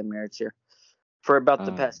decade of marriage here. For about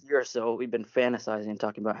the past year or so, we've been fantasizing and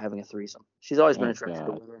talking about having a threesome. She's always been attracted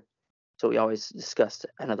to women. So we always discussed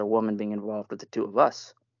another woman being involved with the two of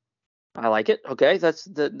us. I like it. Okay, that's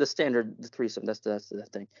the standard threesome. That's the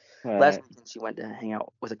thing. Last weekend she went to hang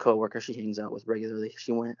out with a coworker she hangs out with regularly.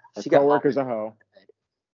 She got coworker's a hoe,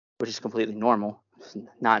 which is completely normal. It's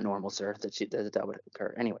not normal, sir, that would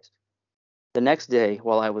occur. Anyways, the next day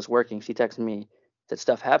while I was working, she texted me that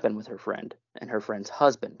stuff happened with her friend and her friend's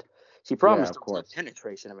husband. She promised no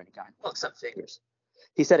penetration of any kind. Well, except fingers.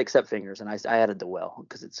 He said except fingers, and I added the well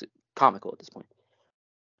because it's comical at this point.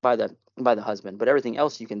 By the husband, but everything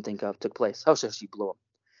else you can think of took place. Oh, so she blew him.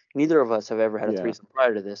 Neither of us have ever had a threesome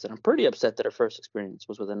prior to this, and I'm pretty upset that our first experience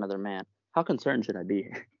was with another man. How concerned should I be?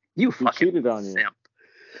 You fucking cheated on you.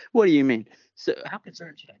 What do you mean? So how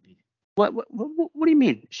concerned should I be? What do you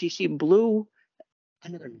mean? She blew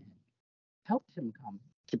another man. Helped him come.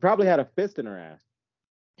 She probably had a fist in her ass.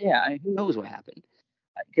 Yeah, who knows what happened?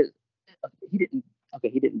 Because he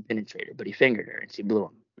didn't penetrate her, but he fingered her and she blew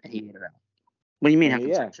him and he hit her out. What do you mean? How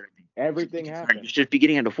concerned should I be? Everything happened. You should be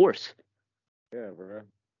getting a divorce. Yeah, bro.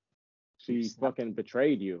 She fucking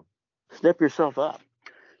betrayed you. Step yourself up.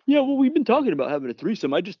 Yeah, well, we've been talking about having a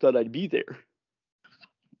threesome. I just thought I'd be there.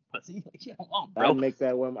 I'd make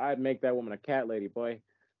that woman a cat lady, boy.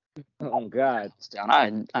 Oh God.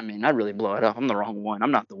 I mean, I'd really blow it up. I'm the wrong one.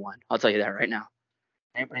 I'm not the one. I'll tell you that right now.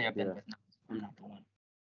 Anybody I've been with, no, I'm not the one.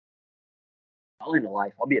 I'll live a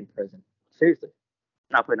life. I'll be in prison. Seriously.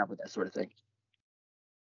 I'm not putting up with that sort of thing.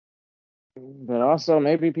 But also,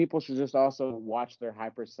 maybe people should just also watch their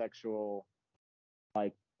hypersexual,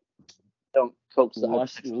 like, don't focus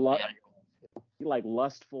lustful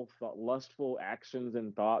actions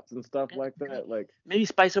and thoughts and stuff like that. Like, maybe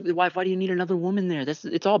spice up your wife. Why do you need another woman there?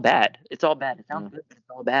 It's all bad. It's all bad. It sounds good, but it's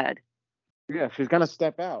all bad. Yeah, she's gonna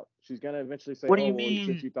step out. She's gonna eventually say, "What do you mean?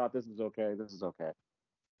 Since you thought this is okay, this is okay."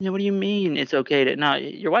 Yeah, what do you mean it's okay to? No,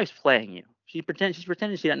 your wife's playing you. She's pretending she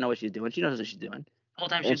doesn't know what she's doing. She knows what she's doing. The whole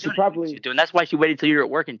time she's doing. That's why she waited till you're at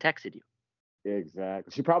work and texted you.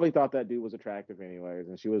 Exactly. She probably thought that dude was attractive anyways,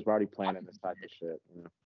 and she was already planning this type of shit. You know?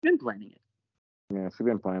 Been planning it. Yeah, she's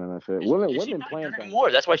been planning that shit. Women plan things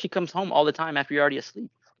more. That's why she comes home all the time after you're already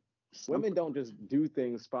asleep. Women don't just do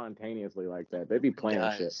things spontaneously like that. They be planning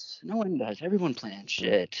shit. No one does. Everyone plans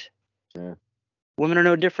shit. Yeah. Women are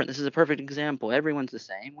no different. This is a perfect example. Everyone's the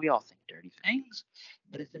same. We all think dirty things,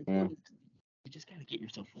 but it's important. You just gotta get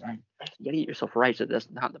yourself right. You gotta get yourself right, so that's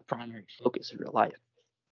not the primary focus of your life.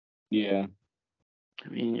 Yeah. I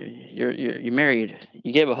mean, you're married.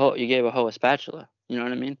 You gave a hoe a spatula. You know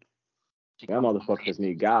what I mean? That motherfuckers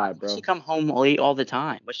need God, bro. She come home late all the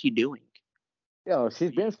time. What's she doing? Yo,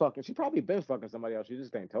 she's been fucking. She probably been fucking somebody else. She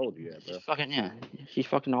just ain't told you yet, bro. She's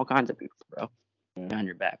fucking all kinds of people, bro. Yeah. Behind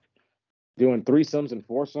your back. Doing threesomes and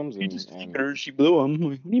foursomes. You just figured her, she blew them.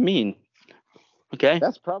 What do you mean? Okay.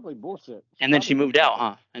 That's probably bullshit. And then she moved out,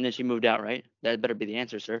 huh? And then she moved out, right? That better be the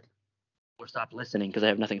answer, sir. Or stop listening because I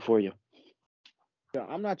have nothing for you. Yeah,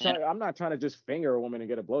 I'm not trying to just finger a woman and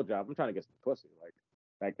get a blowjob. I'm trying to get some pussy.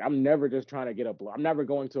 Like I'm never just trying to get a blow. I'm never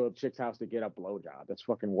going to a chick's house to get a blowjob. That's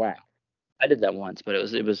fucking whack. I did that once, but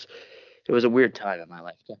it was a weird time in my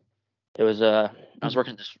life. It was I was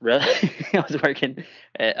working at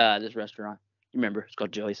this restaurant. You remember? It's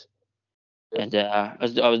called Joyce. And I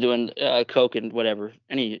was doing coke and whatever,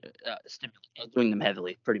 any stimulant. I was doing them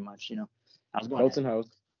heavily, pretty much. You know, I was going boats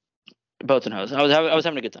and hoes. I was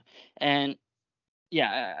having a good time, and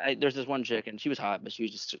yeah, there's this one chick, and she was hot, but she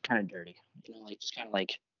was just kind of dirty. You know, like just kind of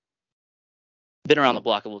like been around the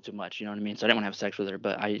block a little too much. You know what I mean? So I didn't want to have sex with her,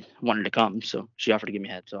 but I wanted to come, so she offered to give me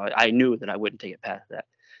head. So I knew that I wouldn't take it past that.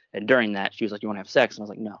 And during that, she was like, "You want to have sex?" And I was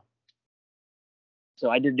like, "No." So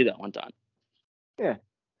I did do that one time. Yeah,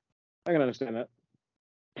 I can understand that.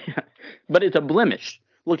 Yeah, but it's a blemish.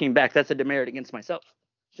 Looking back, that's a demerit against myself.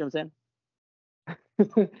 You know what I'm saying?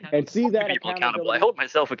 And see that accountability. I hold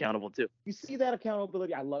myself accountable too. You see that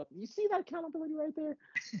accountability? You see that accountability right there?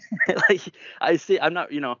 Like I see. I'm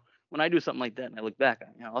not. You know, when I do something like that and I look back,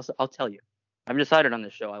 you know, I'll tell you. I've decided on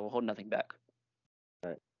this show I will hold nothing back.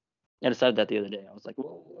 Right. I decided that the other day. I was like,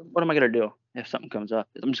 well, what am I gonna do if something comes up?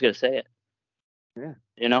 I'm just gonna say it. Yeah.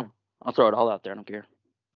 You know, I'll throw it all out there. I don't care.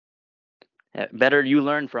 Yeah, better you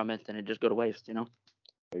learn from it than it just go to waste. You know.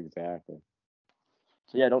 Exactly.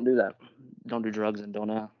 So yeah, don't do that. Don't do drugs and don't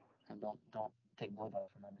take blood out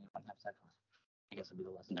from anybody you want to have sex with. I guess that'd be the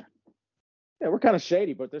lesson there. Yeah, we're kind of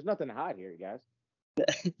shady, but there's nothing to hide here, you guys.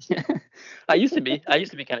 I used to be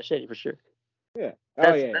kind of shady for sure. Yeah.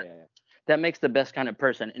 Yeah. That makes the best kind of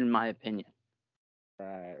person, in my opinion.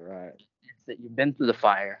 Right. It's that you've been through the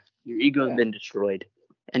fire, your ego's been destroyed,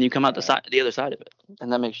 and you come out the other side of it,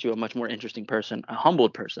 and that makes you a much more interesting person, a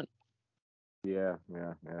humbled person. Yeah.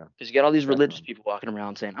 Because you got all these religious people walking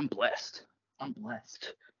around saying, I'm blessed.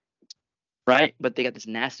 Right? But they got this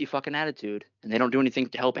nasty fucking attitude, and they don't do anything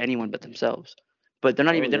to help anyone but themselves. But they're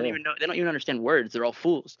not they don't even understand words. They're all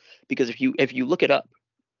fools. Because if you look it up,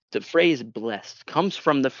 the phrase blessed comes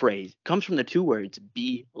from the two words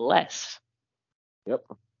be less. Yep.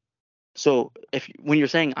 So when you're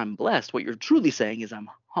saying I'm blessed, what you're truly saying is I'm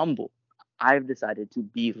humble. I've decided to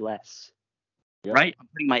be less. Yep. Right? I'm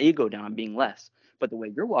putting my ego down. I'm being less. But the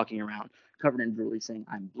way you're walking around covered in jewelry saying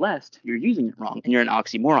I'm blessed, you're using it wrong. And you're an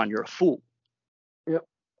oxymoron. You're a fool. Yep.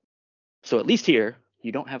 So at least here,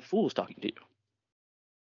 you don't have fools talking to you.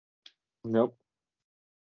 Nope.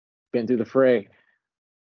 Been through the fray.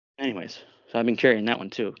 Anyways, so I've been carrying that one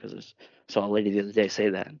too because I saw a lady the other day say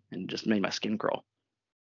that and it just made my skin crawl.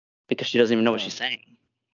 Because she doesn't even know what she's saying.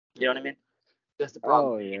 You know what I mean? That's the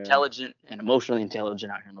problem. Being intelligent and emotionally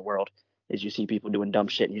intelligent out here in the world is you see people doing dumb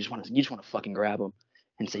shit and you just want to fucking grab them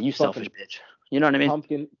and say, you selfish bitch. You know what I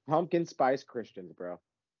mean? Pumpkin spice Christians, bro.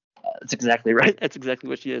 That's exactly right. That's exactly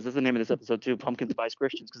what she is. That's the name of this episode too. Pumpkin Spice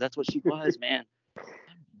Christians, because that's what she was, man.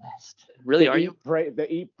 Really, are you? The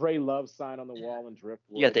eat, pray, love sign on the wall in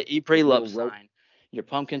Driftwood. You got the eat, pray, love sign. Your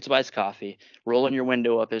pumpkin spice coffee, rolling your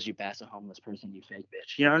window up as you pass a homeless person, you fake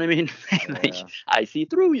bitch. You know what I mean? Like, I see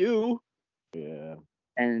through you. Yeah.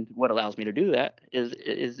 And what allows me to do that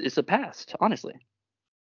is the past, honestly.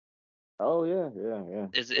 Oh yeah.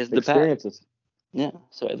 Is the experiences. Past. Yeah.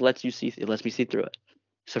 So it lets me see through it.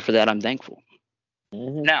 So for that, I'm thankful.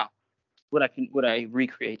 Mm-hmm. Now, would I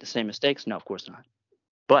recreate the same mistakes? No, of course not.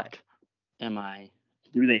 But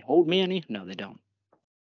do they hold me any? No, they don't.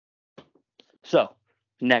 So,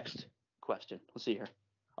 next question. Let's see here.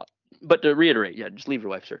 But to reiterate, just leave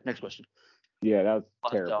your wife, sir. Next question. Yeah, that was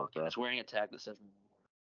terrible. Dog is wearing a tag that says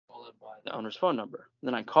followed by the owner's phone number.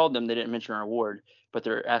 Then I called them. They didn't mention our award, but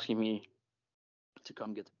they're asking me to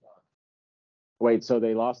come get the dog. Wait, so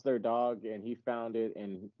they lost their dog and he found it,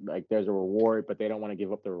 and like there's a reward, but they don't want to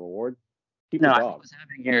give up the reward? Keep the dog. I think what's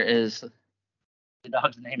happening here is the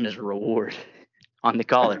dog's name is Reward on the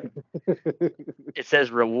collar. It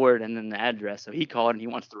says Reward and then the address. So he called and he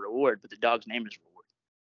wants the reward, but the dog's name is Reward.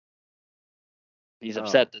 He's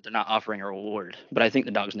upset that they're not offering a reward, but I think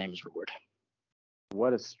the dog's name is Reward.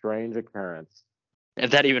 What a strange occurrence.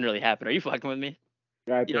 If that even really happened. Are you fucking with me?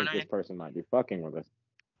 Yeah, I think this person might be fucking with us.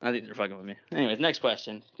 I think they're fucking with me. Anyways, next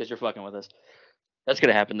question, because you're fucking with us. That's going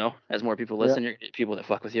to happen, though. As more people listen, you're people that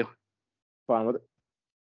fuck with you. Fine with it.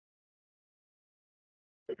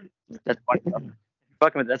 That's funny.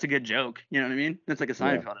 Fucking with it. That's a good joke. You know what I mean? That's like a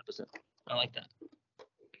Seinfeld episode. I like that.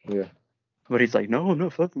 Yeah. But he's like, no, I'm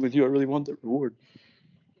not fucking with you. I really want that reward.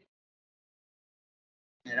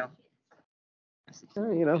 You know?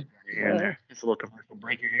 Here and there. Just a little commercial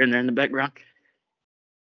break here and there in the background.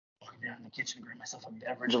 Walking down in the kitchen to grab myself a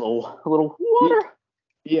beverage, a little water.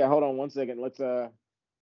 Yeah, hold on 1 second. Let's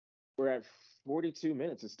we're at 42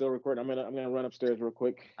 minutes. It's still recording. I'm gonna run upstairs real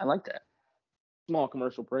quick. I like that. Small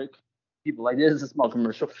commercial break. People like this is a small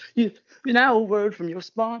commercial. Now a word from your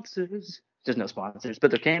sponsors. There's no sponsors,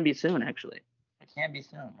 but there can be soon, actually. There can be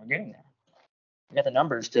soon. We're getting there. We got the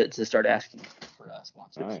numbers to start asking for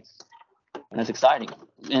sponsors. Nice. And that's exciting.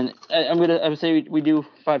 And I would say we do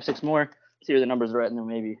 5-6 more, see where the numbers are at, and then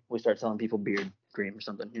maybe we start selling people beard cream or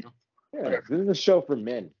something, you know? Yeah, whatever. This is a show for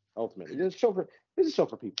men, ultimately. This is a show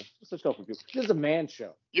for people. This is a man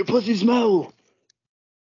show. Your pussy smell.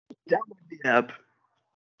 Download the app.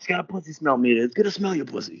 It's got a pussy smell meter. It's going to smell your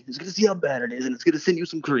pussy. It's going to see how bad it is, and it's going to send you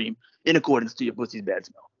some cream in accordance to your pussy's bad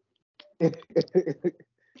smell.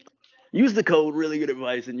 Use the code Really Good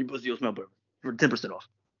Advice, and your pussy will smell perfect for 10% off.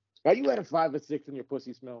 Are you at a 5 or 6 in your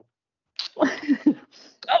pussy smell?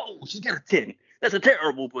 Oh, she's got a 10. That's a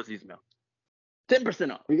terrible pussy smell.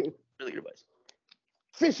 10% off. Really Good Advice.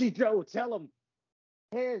 Fishy Joe, tell him.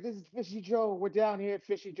 Hey, this is Fishy Joe. We're down here at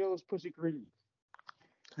Fishy Joe's Pussy Cream.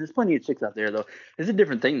 There's plenty of chicks out there, though. It's a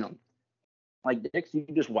different thing, though. Like dicks, you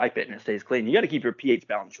can just wipe it and it stays clean. You got to keep your pH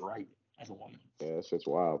balance right as a woman. Yeah, that's just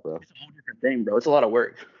wild, bro. It's a whole different thing, bro. It's a lot of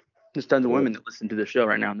work. There's tons of women that listen to the show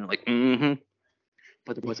right now, and they're like,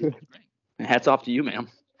 but the pussy's great. And hats off to you, ma'am.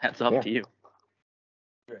 Hats off to you.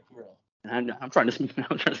 And I'm trying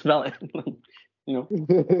to smell it. You know.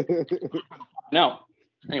 Now,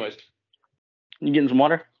 anyways, you getting some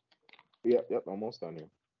water? Yep, almost done here.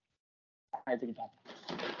 I think it's on.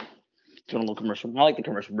 Doing a little commercial. I like the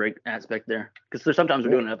commercial break aspect there, because there's sometimes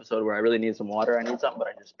we're doing an episode where I really need some water. I need something, but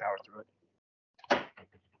I just power through it.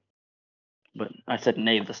 But I said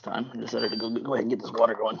nay this time. I decided to go ahead and get this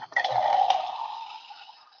water going.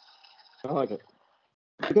 I like it,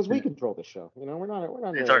 because we control the show. You know, we're not.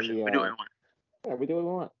 It's our show. We do what we want. Yeah, we do what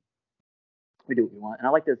we want. We do what we want, and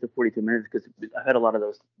I like this to 42 minutes because I've had a lot of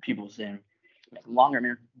those people saying, "Make them longer,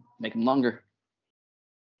 man. Make them longer."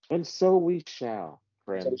 And so we shall,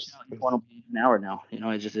 friends. Each one will be an hour now. You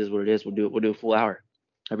know, it just is what it is. We'll do a full hour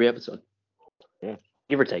every episode. Yeah,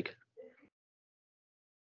 give or take.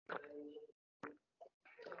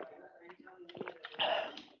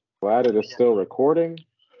 Glad it is still recording.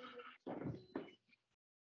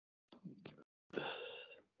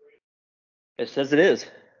 It says it is.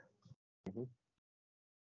 Mm-hmm.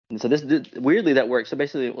 And so this weirdly that works. So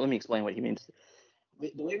basically, let me explain what he means.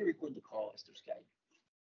 The way we record the call is through Skype.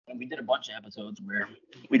 And we did a bunch of episodes where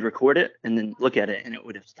we'd record it and then look at it, and it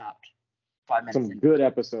would have stopped 5 minutes. Some good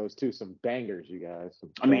episodes too, some bangers, you guys.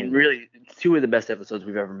 I mean, really, 2 of the best episodes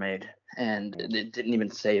we've ever made, and it didn't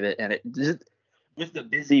even save it. And it just, with the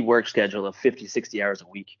busy work schedule of 50, 60 hours a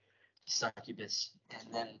week, succubus,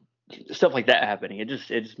 and then stuff like that happening, it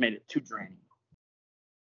just made it too draining.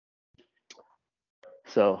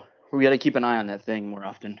 So we got to keep an eye on that thing more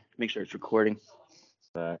often. Make sure it's recording.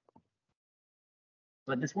 Right.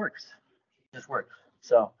 But this works. This works.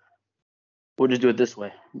 So we'll just do it this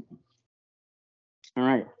way. All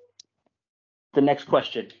right. The next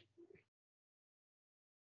question.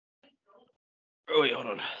 Oh, wait, hold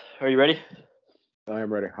on. Are you ready? I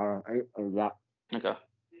am ready. Hold on. I'm not. Okay. Okay,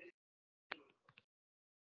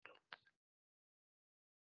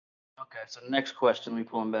 so next question. Let me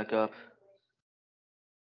pull him back up.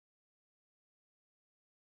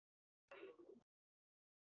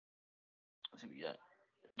 Let's see what we got.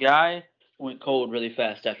 Guy went cold really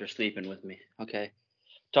fast after sleeping with me. Okay.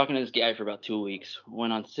 Talking to this guy for about 2 weeks.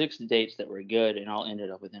 Went on 6 dates that were good, and all ended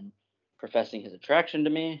up with him professing his attraction to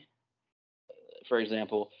me. For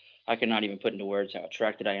example, I could not even put into words how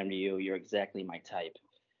attracted I am to you. You're exactly my type.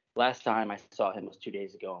 Last time I saw him was 2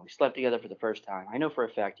 days ago, and we slept together for the first time. I know for a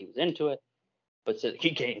fact he was into it, but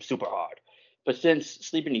he came super hard. But since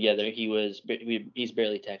sleeping together, he's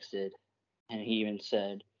barely texted, and he even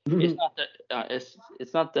said, "It's not that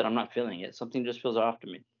it's not that I'm not feeling it. Something just feels off to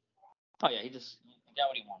me." Oh yeah, he got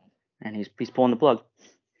what he wanted, and he's pulling the plug.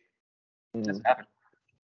 That's what happened.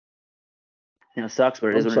 Sucks, but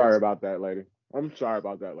it is what it is. I'm sorry about that, lady. I'm sorry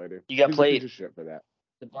about that, lady. You got played. He's a piece of shit for that.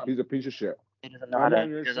 He's a piece of shit. He doesn't know how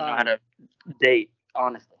to date,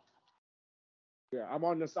 honestly. Yeah, I'm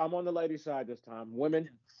on the lady side this time. Women.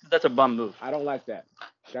 That's a bum move. I don't like that.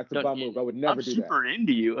 That's a bum move. I would never do that. I'm super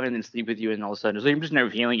into you, and then sleep with you, and all of a sudden, it's like, I'm just never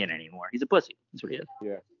feeling it anymore. He's a pussy. That's what he is.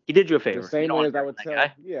 Yeah. He did you a favor. The same way as I would tell.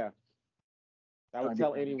 Guy. Yeah. I would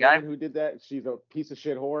tell any woman who did that, she's a piece of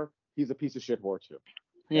shit whore. He's a piece of shit whore too.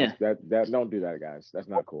 Yeah. That don't do that, guys. That's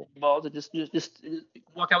not cool. Well, just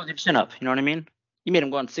walk out with your chin up. You know what I mean? You made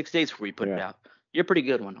him go on 6 dates before you put it out. You're a pretty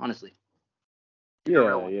good one, honestly.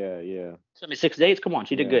 Yeah. So, 6 dates? Come on,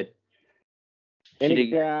 she did good.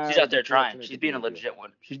 She's out there trying. She's being a legit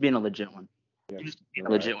one. Yeah. Being a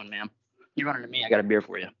legit one, ma'am. You run into me, I got a beer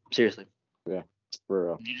for you. Seriously. Yeah, for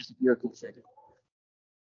real. You're a cool second.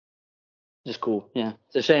 Just cool. Yeah.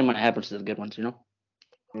 It's a shame when it happens to the good ones,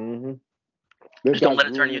 Mm-hmm. Just don't let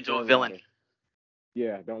it turn you into a villain.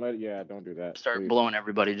 Yeah, don't do that. Start blowing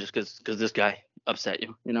everybody just because this guy upset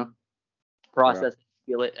you, Process,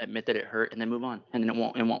 feel it, admit that it hurt, and then move on. And then it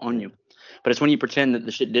won't own you. But it's when you pretend that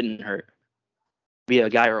the shit didn't hurt. Be a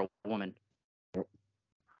guy or a woman. Yep.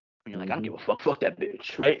 And you're like, I don't give a fuck that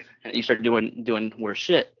bitch, right? And you start doing worse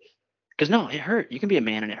shit. Because no, it hurt. You can be a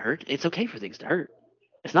man and it hurt. It's okay for things to hurt.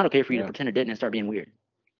 It's not okay for you to pretend it didn't and start being weird.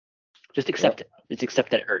 Just accept it. Just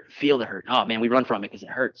accept that it hurt. Feel the hurt. Oh man, we run from it because it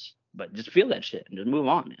hurts. But just feel that shit and just move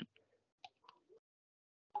on, man.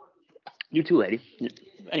 You too, lady.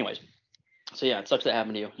 Anyways. So yeah, it sucks that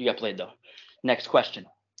happened to you. You got played though. Next question.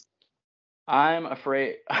 I'm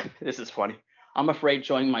afraid this is funny. I'm afraid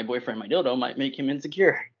showing my boyfriend my dildo might make him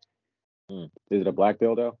insecure. Is it a black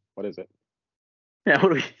dildo? What is it? Yeah,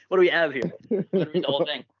 what do we have here? The whole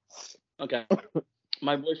thing. Okay.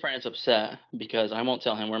 My boyfriend is upset because I won't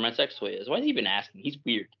tell him where my sex toy is. Why is he even asking? He's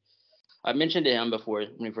weird. I mentioned to him before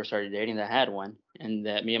when we first started dating that I had one, and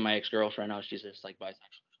that me and my ex-girlfriend, she's just like bisexual.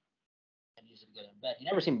 And used to go to bed. He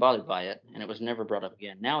never seemed bothered by it, and it was never brought up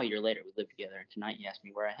again. Now a year later, we live together, and tonight he asked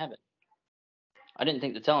me where I have it. I didn't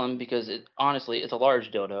think to tell him because honestly, it's a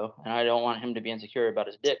large dildo, and I don't want him to be insecure about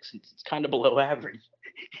his dick since it's kind of below average.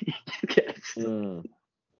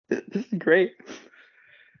 This is great.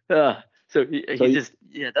 So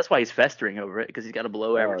that's why he's festering over it, because he's got a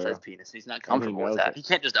below average size penis. He's not comfortable with that. He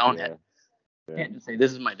can't just own it. He can't just say,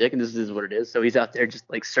 this is my dick and this is what it is. So he's out there just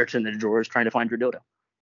like searching the drawers trying to find your dildo.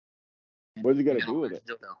 What's he gonna do with it?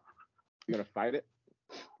 Dildo. You gonna fight it?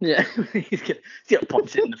 Yeah, he's gonna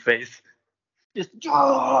punch it in the face. Just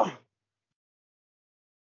yeah,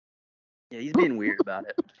 he's being weird about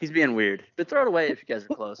it. He's being weird. But throw it away if you guys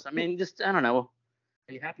are close. I mean, just I don't know.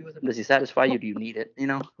 Are you happy with it? Does he satisfy you? Do you need it?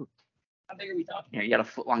 How big are we talking? You got a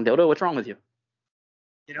foot long dildo. What's wrong with you?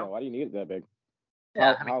 Why do you need it that big?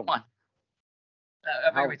 Yeah, come on.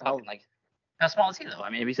 How big are we talking? Like, how small is he though? I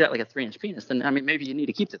mean, if he's got like a 3-inch penis, then maybe you need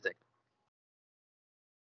to keep the thing.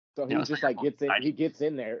 So he just like gets in. He gets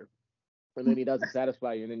in there. And then he doesn't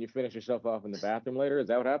satisfy you, and then you finish yourself off in the bathroom later? Is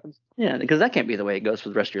that what happens? Yeah, because that can't be the way it goes for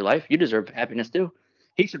the rest of your life. You deserve happiness, too.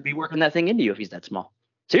 He should be working that thing into you if he's that small.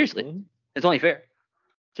 Seriously. Mm-hmm. It's only fair.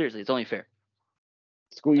 Seriously, it's only fair.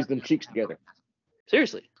 Squeeze them cheeks together.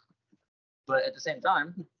 Seriously. But at the same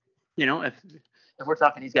time, if we're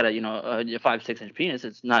talking he's got a 5-6-inch penis,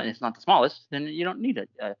 it's not the smallest, then you don't need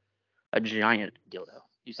a giant dildo.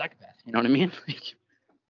 You psychopath. You know what I mean?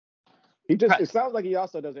 It sounds like he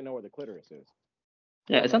also doesn't know where the clitoris is.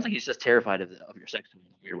 Yeah, it sounds like he's just terrified of your sex in a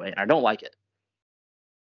weird way, and I don't like it.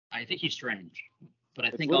 I think he's strange, but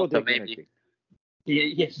I think also maybe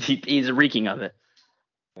he's reeking of it.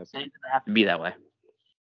 It doesn't have to be that way.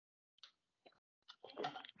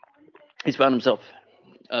 He's found himself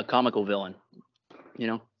a comical villain. You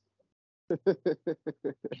know,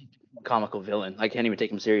 comical villain. I can't even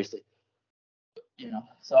take him seriously. You know,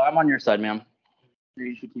 so I'm on your side, man.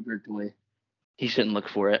 You should keep your toy. He shouldn't look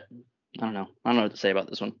for it. I don't know. I don't know what to say about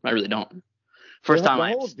this one. I really don't. First time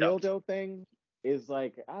the whole dildo thing is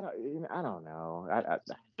like I don't know.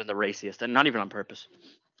 It's been the raciest, and not even on purpose.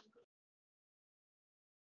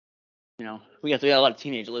 You know, we got a lot of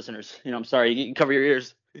teenage listeners. You know, I'm sorry. You can cover your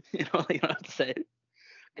ears. You know, you don't have to say it.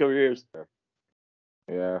 Cover your ears.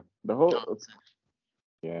 Yeah, the whole.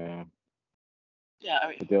 Yeah. Yeah, I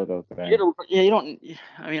mean, the dildo thing. You don't.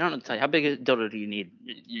 I mean, I don't know. Tell you, how big a dildo do you need?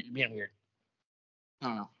 You're being weird. I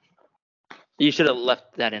don't know. You should have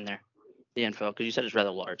left that in there, the info, because you said it's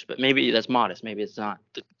rather large. But maybe that's modest. Maybe it's not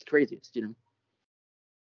the craziest. You know.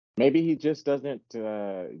 Maybe he just doesn't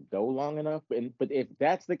go long enough. But if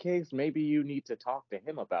that's the case, maybe you need to talk to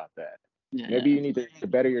him about that. Yeah, maybe you need to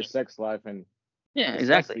better your sex life and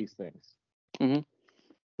discuss these things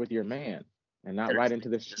with your man, and not right into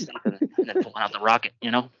this shit. And then pulling out the rocket,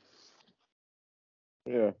 you know.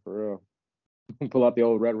 Yeah, for real. Pull out the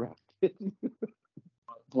old red rocket.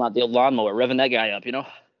 Pull out the old lawnmower, revving that guy up, you know,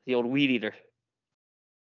 the old weed eater.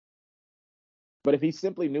 But if he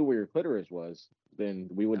simply knew where your clitoris was, then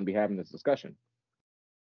we wouldn't be having this discussion.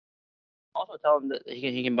 Also tell him that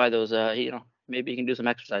he can buy those, you know, maybe he can do some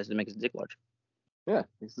exercise to make his dick large. Yeah,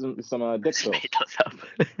 some dick pills.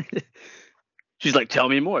 She's like, tell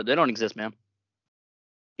me more. They don't exist, man.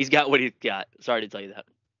 He's got what he's got. Sorry to tell you that.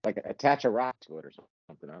 Like attach a rock to it or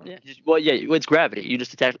something. I don't know. Yeah, it's gravity. You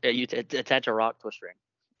just attach a rock to a string.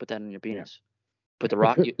 Put that in your penis. Yeah. Put the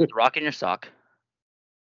rock, the rock in your sock,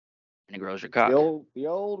 and it grows your cock. The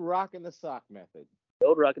old rock in the sock method. The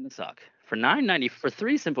old rock in the sock. For $9.90 for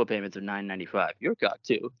 3 simple payments of $9.95, your cock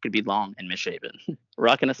too could be long and misshapen.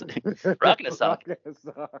 Rock in a sock. Rock in a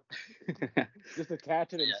sock. Just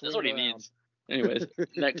attach it and that's what he needs. Anyways,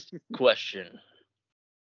 next question.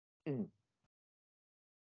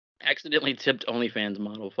 Accidentally tipped OnlyFans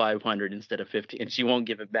model $500 instead of $50, and she won't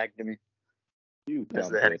give it back to me. You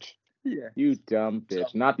dumb bitch. Yeah. You dumb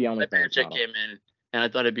bitch. Not the OnlyFans model. Check came in, and I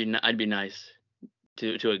thought I'd be nice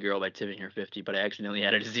to a girl by tipping her $50, but I accidentally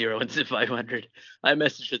added a 0 and said $500. I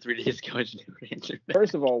messaged her 3 days ago and she never answered back.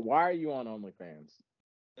 First of all, why are you on OnlyFans?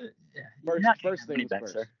 First things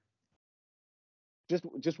first. Sir.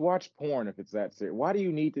 Just watch porn if it's that serious. Why do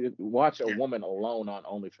you need to watch a woman alone on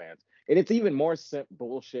OnlyFans? And it's even more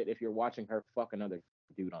bullshit if you're watching her fuck another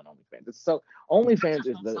dude on OnlyFans. It's so OnlyFans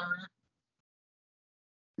is the.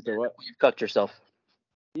 So what? You've cucked yourself.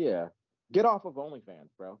 Yeah, get off of OnlyFans,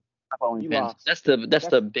 bro. OnlyFans. That's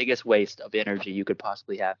the biggest waste of energy you could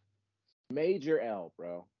possibly have. Major L,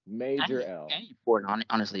 bro. Major L. Any porn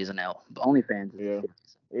honestly is an L. But OnlyFans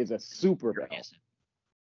is a super L.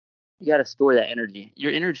 You got to store that energy.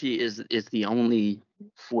 Your energy is the only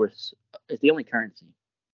force. It's the only currency.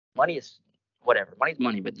 Money is whatever. Money's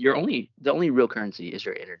money, but the only real currency is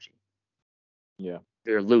your energy. Yeah.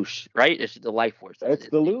 Your loosh, right? It's the life force. It's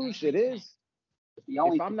the loosh. It is.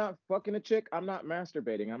 If I'm not fucking a chick, I'm not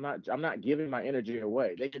masturbating. I'm not giving my energy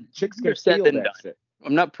away. Chicks can feel that shit.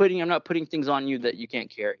 I'm not putting things on you that you can't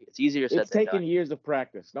carry. It's easier said than done. It's taken years of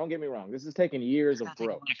practice. Don't get me wrong. This is taking years of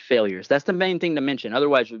growth. Failures. That's the main thing to mention.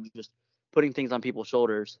 Otherwise, you're just putting things on people's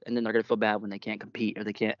shoulders, and then they're gonna feel bad when they can't compete or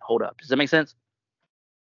they can't hold up. Does that make sense?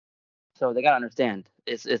 So they gotta understand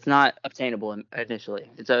it's not obtainable initially.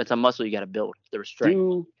 It's a muscle you gotta build. The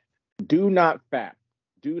restraint. Do not fap.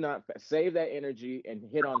 Do not save that energy and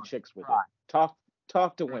hit on chicks with it.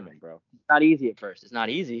 Talk to women, bro. It's not easy at first. It's not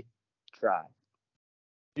easy. Try.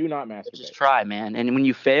 Do not masturbate. Just try, man. And when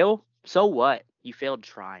you fail, so what? You failed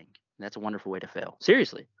trying. That's a wonderful way to fail.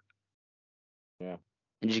 Seriously. Yeah.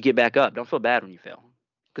 And you should get back up. Don't feel bad when you fail.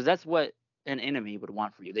 Because that's what an enemy would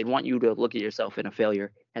want for you. They'd want you to look at yourself in a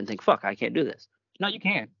failure and think, fuck, I can't do this. No, you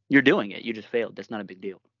can. You're doing it. You just failed. That's not a big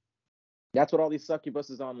deal. That's what all these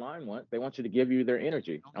succubuses online want. They want you to give you their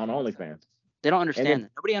energy on OnlyFans. They don't understand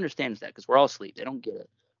that. Nobody understands that because we're all asleep. They don't get it.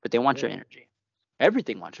 But they want your energy.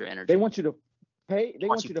 Everything wants your energy. They want you to pay. They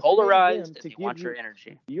want you to polarize and they want your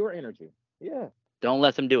energy. Your energy. Yeah. Don't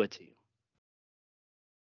let them do it to you.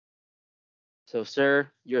 So, sir,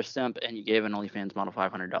 you're a simp and you gave an OnlyFans model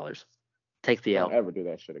 $500. Take the L. Don't ever do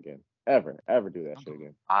that shit again. Ever do that shit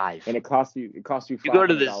again. $5. And it costs you. You go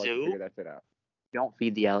to the zoo. To figure that shit out. Don't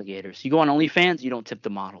feed the alligators. You go on OnlyFans, you don't tip the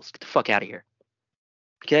models. Get the fuck out of here.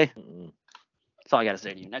 Okay? Mm-mm. That's all I got to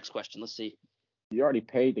say to you. Next question. Let's see. You already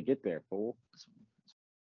paid to get there, fool.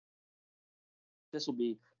 This will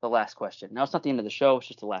be the last question. Now, it's not the end of the show. It's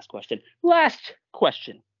just the last question. Last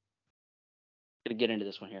question. Going to get into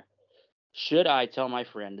this one here. Should I tell my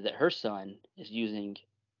friend that her son is using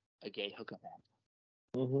a gay hookup app?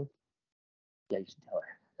 Mm-hmm. Yeah, you should tell her.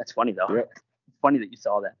 That's funny, though. Yep. It's funny that you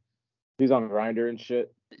saw that. He's on Grindr and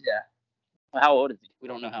shit. Yeah. Well, how old is he? We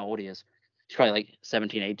don't know how old he is. He's probably like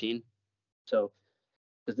 17, 18. So,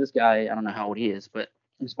 because this guy, I don't know how old he is, but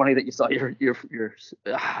it's funny that you saw your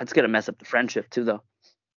it's going to mess up the friendship, too, though.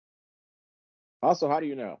 Also, how do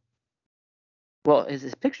you know? Well,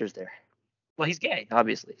 his picture's there. Well, he's gay,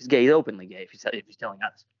 obviously. He's gay. He's openly gay if he's telling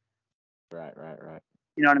us. Right.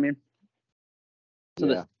 You know what I mean? So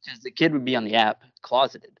yeah. the kid would be on the app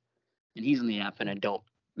closeted, and he's on the app an adult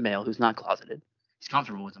male who's not closeted. He's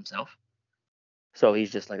comfortable with himself. So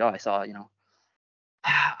he's just like, oh, I saw,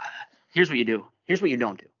 here's what you do. Here's what you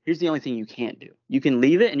don't do. Here's the only thing you can't do. You can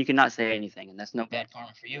leave it and you cannot say anything, and that's no bad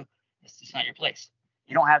karma for you. It's just not your place.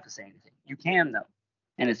 You don't have to say anything. You can, though,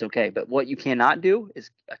 and it's okay. But what you cannot do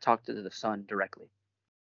is talk to the son directly.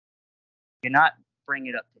 You cannot bring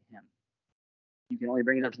it up to him. You can only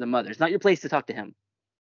bring it up to the mother. It's not your place to talk to him.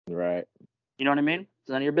 Right. You know what I mean? It's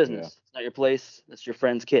none of your business. Yeah. It's not your place. It's your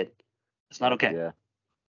friend's kid. It's not okay. Yeah.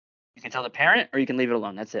 You can tell the parent or you can leave it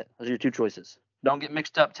alone. That's it. Those are your two choices. Don't get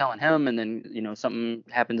mixed up telling him and then, something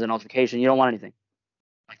happens in altercation. You don't want anything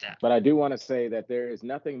like that. But I do want to say that there is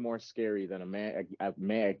nothing more scary than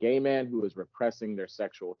a gay man who is repressing their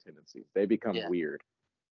sexual tendencies. They become weird.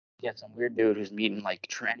 Yeah, some weird dude who's meeting like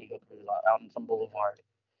tranny hookers out in some boulevard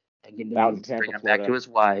and getting out in Tampa, bringing him back to his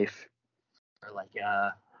wife, or like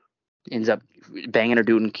ends up banging a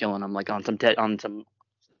dude and killing him, like on some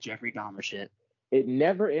Jeffrey Dahmer shit. It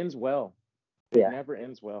never ends well. It never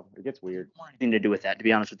ends well. It gets weird. Anything to do with that, to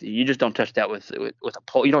be honest with you. You just don't touch that with a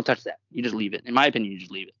pole. You don't touch that. You just leave it. In my opinion, you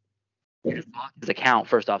just leave it. You just block his account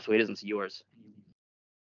first off, so he doesn't see yours.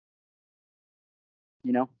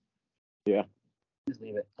 Yeah. Just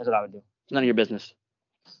leave it. That's what I would do. It's none of your business.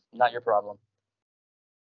 Not your problem.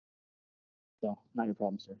 So, not your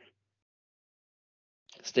problem, sir.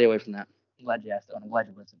 Stay away from that. I'm glad you asked, though, and I'm glad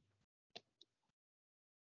you listened.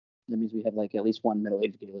 That means we have like at least one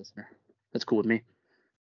middle-aged gay listener. That's cool with me.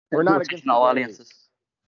 We're not against all audiences.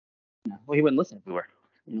 No. Well, he wouldn't listen if we were.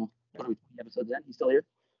 What are we 20 episodes in? He's still here?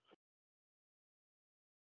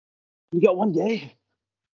 We got one gay.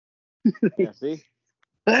 Yeah, see?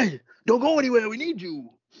 Hey, don't go anywhere. We need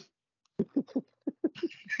you.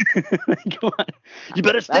 Come on. You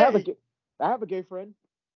better stay. I have a gay friend.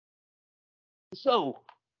 So,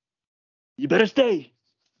 you better stay.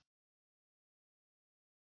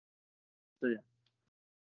 So, yeah.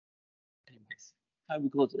 Anyways, how do we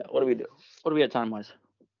close it out? What do we do? What do we at time-wise?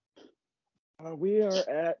 We are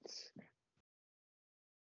at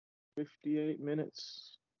 58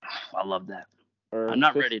 minutes. I love that. I'm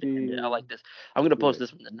not ready to end it. I like this. I'm going to post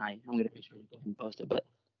this one tonight. I'm going to make sure you go and post it. But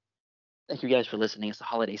thank you guys for listening. It's the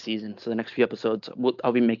holiday season. So the next few episodes,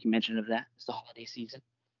 I'll be making mention of that. It's the holiday season.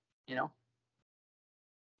 You're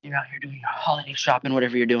out here doing your holiday shopping,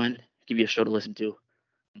 whatever you're doing. Give you a show to listen to.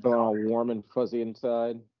 All warm and fuzzy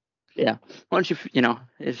inside. Yeah. Once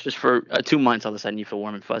it's just for 2 months, all of a sudden you feel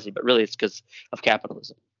warm and fuzzy. But really, it's because of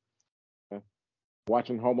capitalism. Okay.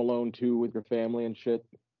 Watching Home Alone 2 with your family and shit.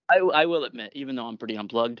 I will admit, even though I'm pretty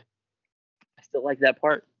unplugged, I still like that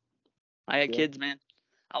part. I got kids, man.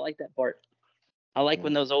 I like that part. I like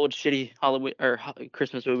when those old shitty Halloween or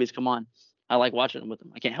Christmas movies come on. I like watching them with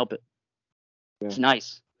them. I can't help it. Yeah. It's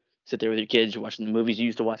nice. Sit there with your kids. You're watching the movies you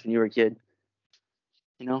used to watch when you were a kid.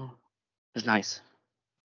 It's nice.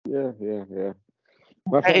 Yeah.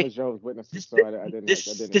 My family's Jehovah's Witnesses, so I didn't.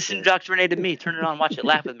 This indoctrinated me. Turn it on, watch it,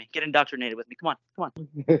 laugh with me, get indoctrinated with me. Come on.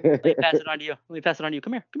 Let me pass it on to you.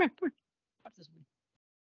 Come here. Watch this movie.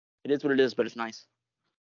 It is what it is, but it's nice.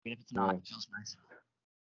 Even if it's not, it feels nice.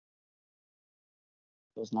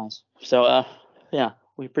 Feels nice. So,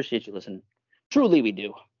 we appreciate you listening. Truly, we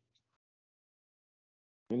do.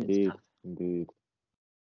 Indeed.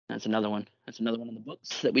 That's another one. That's another one in the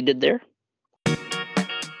books that we did there.